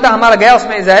پچھلا نقطہ ہمارا گیا اس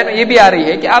میں ظاہر یہ بھی آ رہی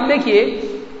ہے کہ آپ دیکھیے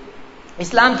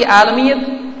اسلام کی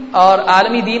عالمیت اور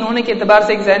عالمی دین ہونے کے اعتبار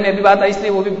سے ایک ذہن میں ابھی بات آئی، اس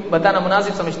لیے وہ بھی بتانا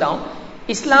مناسب سمجھتا ہوں.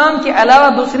 اسلام کے علاوہ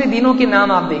دوسرے دینوں کے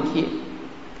نام آپ دیکھیے،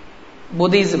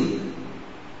 بدھزم،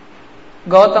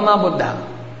 گوتما بدھا،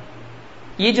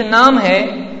 یہ جو نام ہے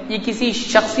یہ کسی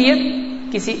شخصیت،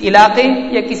 کسی علاقے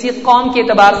یا کسی قوم کے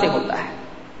اعتبار سے ہوتا ہے.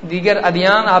 دیگر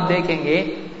ادیان آپ دیکھیں گے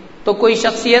تو کوئی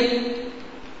شخصیت،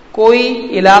 کوئی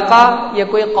علاقہ یا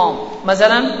کوئی قوم.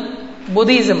 مثلا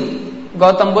بدھزم،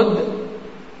 گوتم بدھ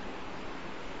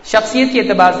شخصیت کے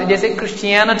اعتبار سے، جیسے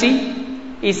کرسچینٹی،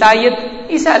 عیسائیت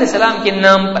عیسیٰ علیہ السلام کے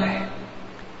نام پر ہے.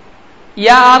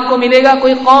 یا آپ کو ملے گا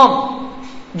کوئی قوم،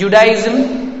 جوڈائزم،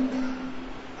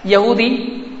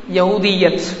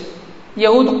 یہودیت،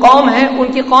 یہود قوم ہے،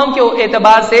 ان کی قوم کے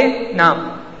اعتبار سے نام.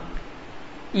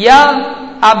 یا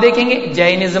آپ دیکھیں گے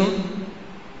جینزم،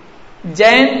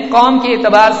 جین قوم کے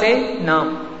اعتبار سے نام.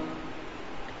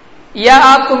 یا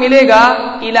آپ کو ملے گا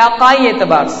علاقائی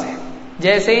اعتبار سے،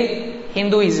 جیسے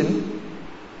ہندوازم.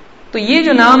 تو یہ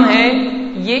جو نام ہے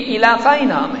یہ علاقائی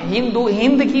نام ہے،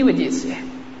 ہند کی وجہ سے ہے،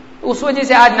 اس وجہ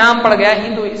سے آج نام پڑ گیا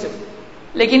ہندوازم.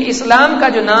 لیکن اسلام کا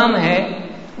جو نام ہے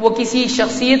وہ کسی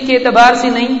شخصیت کے اعتبار سے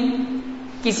نہیں،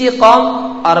 کسی قوم،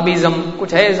 عربیزم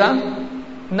کچھ ہے ایسا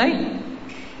نہیں،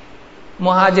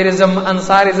 مہاجرزم،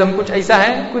 انصارزم کچھ ایسا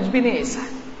ہے، کچھ بھی نہیں ایسا.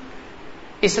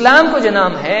 اسلام کو جو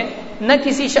نام ہے نہ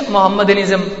کسی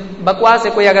محمدنزم، بکواس سے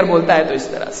کوئی اگر بولتا ہے تو اس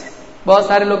طرح سے بہت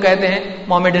سارے لوگ کہتے ہیں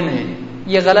محمدن ہے،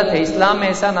 یہ غلط ہے. اسلام میں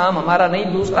ایسا نام ہمارا نہیں،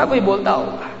 دوسرا کوئی بولتا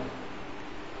ہوگا.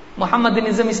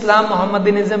 محمدنزم اسلام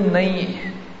محمدنزم نہیں ہے.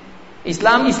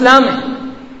 اسلام اسلام ہے،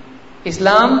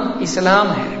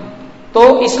 اسلام ہے. تو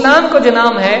اسلام کو جو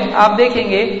نام ہے آپ دیکھیں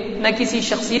گے نہ کسی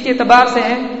شخصیت کے اعتبار سے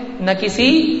ہے، نہ کسی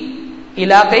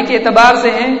علاقے کے اعتبار سے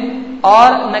ہے، اور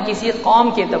نہ کسی قوم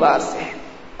کے اعتبار سے ہے.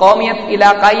 قومیت،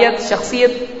 علاقائیت،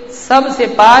 شخصیت سب سے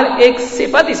پار ایک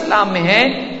صفت اسلام میں ہے،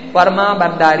 فرما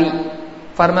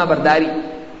برداری.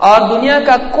 اور دنیا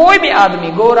کا کوئی بھی آدمی،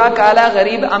 گورا، کالا،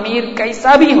 غریب، امیر،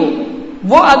 کیسا بھی ہو،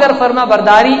 وہ اگر فرما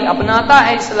برداری اپناتا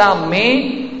ہے اسلام میں،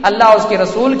 اللہ اس کے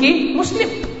رسول کی، مسلم،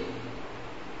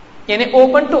 یعنی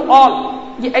اوپن ٹو آل.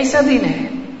 یہ ایسا دین ہے،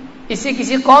 اس سے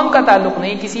کسی قوم کا تعلق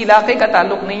نہیں، کسی علاقے کا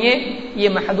تعلق نہیں ہے، یہ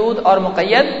محدود اور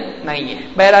مقید نہیں ہے.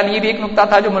 بہرحال یہ بھی ایک نقطہ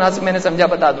تھا جو مناسب میں نے سمجھا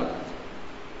بتا دوں.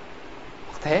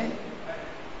 وقت ہے.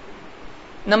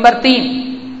 نمبر 3،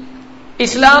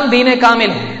 اسلام دین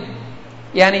کامل ہے،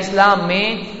 یعنی اسلام میں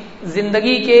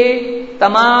زندگی کے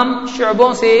تمام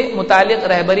شعبوں سے متعلق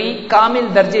رہبری کامل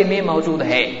درجے میں موجود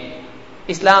ہے.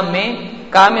 اسلام میں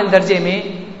کامل درجے میں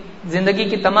زندگی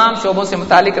کی تمام شعبوں سے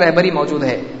متعلق رہبری موجود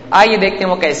ہے. آئیے دیکھتے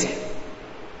ہیں وہ کیسے.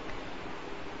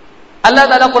 اللہ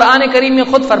تعالیٰ قرآن کریم میں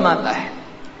خود فرماتا ہے،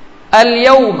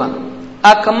 اليوم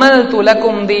اکملت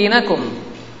لکم دینکم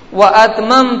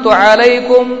واتممت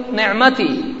علیکم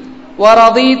نعمتی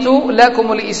ورضیت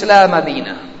لکم الاسلام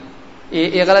دینا.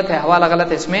 یہ غلط ہے، حوالہ غلط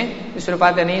ہے اس میں، سورہ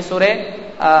فاتحہ نہیں، سورہ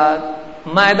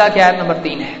مائدہ کی آیت نمبر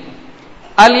 3 ہے.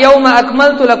 اليوم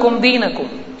اکملت لکم دینکم،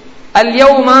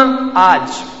 اليوم آج،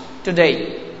 ٹوڈے،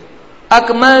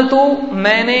 اکملت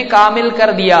میں نے کامل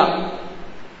کر دیا،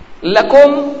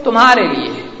 لکم تمہارے لیے،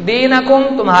 دینکم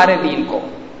تمہارے دین کو،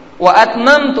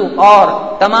 واتممت اور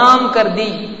تمام کر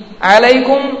دی،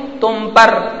 علیکم تم پر،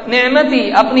 نعمتی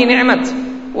اپنی نعمت،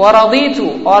 ورضیت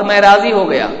اور میں راضی ہو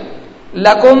گیا،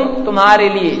 لکم تمہارے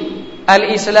لیے،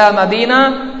 الاسلام دینا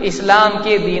اسلام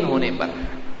کے دین ہونے پر.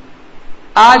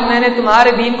 آج میں نے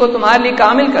تمہارے دین کو تمہارے لیے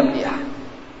کامل کر دیا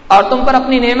اور تم پر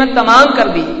اپنی نعمت تمام کر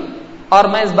دی، اور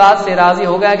میں اس بات سے راضی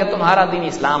ہو گیا کہ تمہارا دین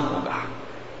اسلام ہوگا.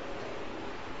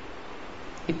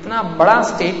 اتنا بڑا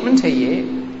سٹیٹمنٹ ہے یہ.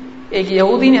 ایک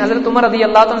یہودی نے حضرت عمر رضی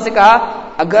اللہ عنہ سے کہا،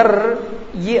 اگر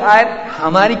یہ آیت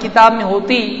ہماری کتاب میں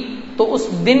ہوتی تو اس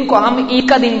دن کو ہم عید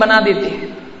کا دن بنا دیتے ہیں.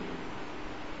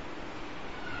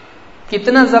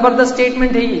 کتنا زبردست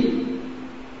سٹیٹمنٹ ہے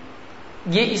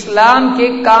یہ اسلام کے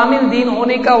کامل دین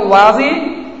ہونے کا واضح.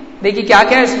 دیکھیے کیا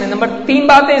کیا ہے اس میں. نمبر 3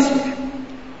 باتیں اس میں،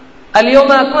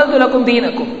 الیوم اکملت لکم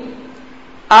دینکم،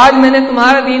 آج میں نے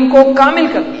تمہارے دین کو کامل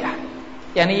کر دیا.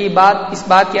 یعنی یہ بات اس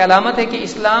بات کی علامت ہے کہ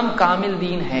اسلام کامل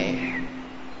دین ہے.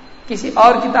 کسی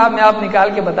اور کتاب میں آپ نکال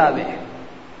کے بتا دیں.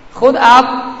 خود آپ،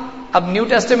 اب نیو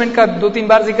ٹیسٹمنٹ کا 2-3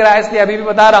 بار ذکر آیا اس لیے ابھی بھی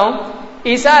بتا رہا ہوں،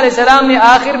 عیسیٰ علیہ السلام نے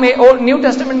آخر میں، اور نیو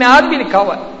ٹیسٹمنٹ میں آج بھی لکھا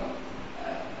ہوا ہے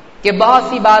کہ بہت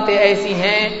سی باتیں ایسی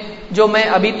ہیں جو میں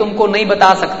ابھی تم کو نہیں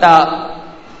بتا سکتا.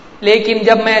 لیکن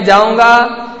جب میں جاؤں گا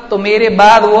تو میرے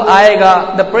بعد وہ آئے گا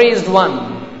the praised one،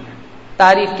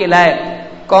 تعریف کے لائق۔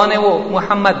 کون ہے وہ؟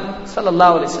 محمد صلی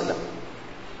اللہ علیہ وسلم۔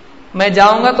 میں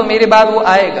جاؤں گا تو میرے بعد وہ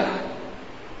آئے گا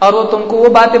اور وہ تم کو وہ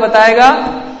باتیں بتائے گا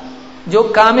جو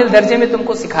کامل درجے میں تم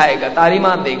کو سکھائے گا،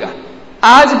 تعلیمات دے گا۔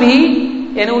 آج بھی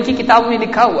یعنی ان کی کتابوں میں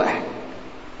لکھا ہوا ہے،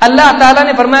 اللہ تعالیٰ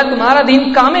نے فرمایا تمہارا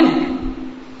دین کامل ہے،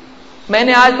 میں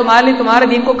نے آج تمہارے لیے تمہارے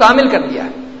دین کو کامل کر دیا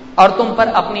اور تم پر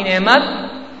اپنی نعمت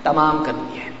تمام کر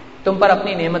دی ہے، تم پر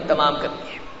اپنی نعمت تمام کر دی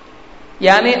ہے۔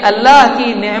 یعنی اللہ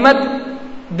کی نعمت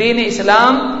دین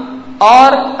اسلام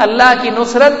اور اللہ کی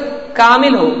نصرت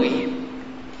کامل ہو گئی ہے،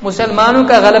 مسلمانوں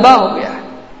کا غلبہ ہو گیا،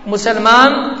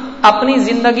 مسلمان اپنی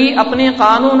زندگی اپنے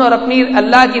قانون اور اپنی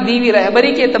اللہ کی دی ہوئی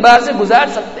رہبری کے اعتبار سے گزار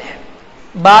سکتے ہیں،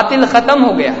 باطل ختم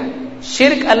ہو گیا،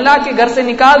 شرک اللہ کے گھر سے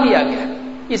نکال دیا گیا،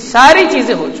 یہ ساری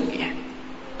چیزیں ہو چکی ہیں۔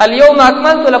 الیوم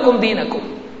اکملت لکم دینکم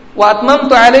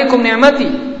واتممت علیکم نعمتی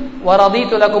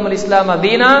ورضیت لکم الاسلام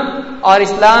دینا، اور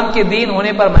اسلام کے دین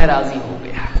ہونے پر میں راضی ہو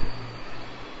گیا،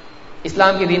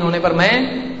 اسلام کے دین ہونے پر میں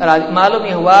راضی۔ معلوم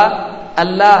یہ ہوا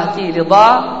اللہ کی رضا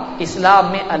اسلام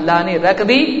میں اللہ نے رکھ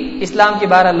دی، اسلام کے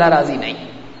بارے اللہ راضی نہیں،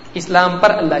 اسلام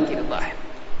پر اللہ کی رضا ہے۔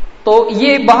 تو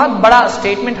یہ بہت بڑا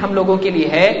سٹیٹمنٹ ہم لوگوں کے لیے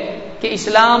ہے کہ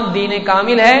اسلام دین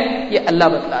کامل ہے، یہ اللہ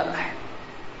بتلا رہا ہے۔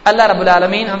 اللہ رب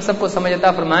العالمین ہم سب کو سمجھ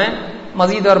عطا فرمائیں۔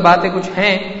 مزید اور باتیں کچھ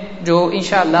ہیں جو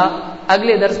انشاءاللہ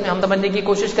اگلے درس میں ہم سمجھنے کی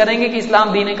کوشش کریں گے کہ اسلام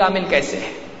دین کامل کیسے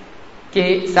ہے، کہ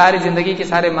ساری زندگی کے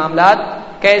سارے معاملات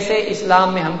کیسے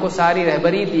اسلام میں ہم کو ساری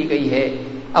رہبری دی گئی ہے۔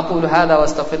 اقول ھذا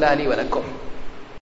واستغفر اللہ لی ولکم۔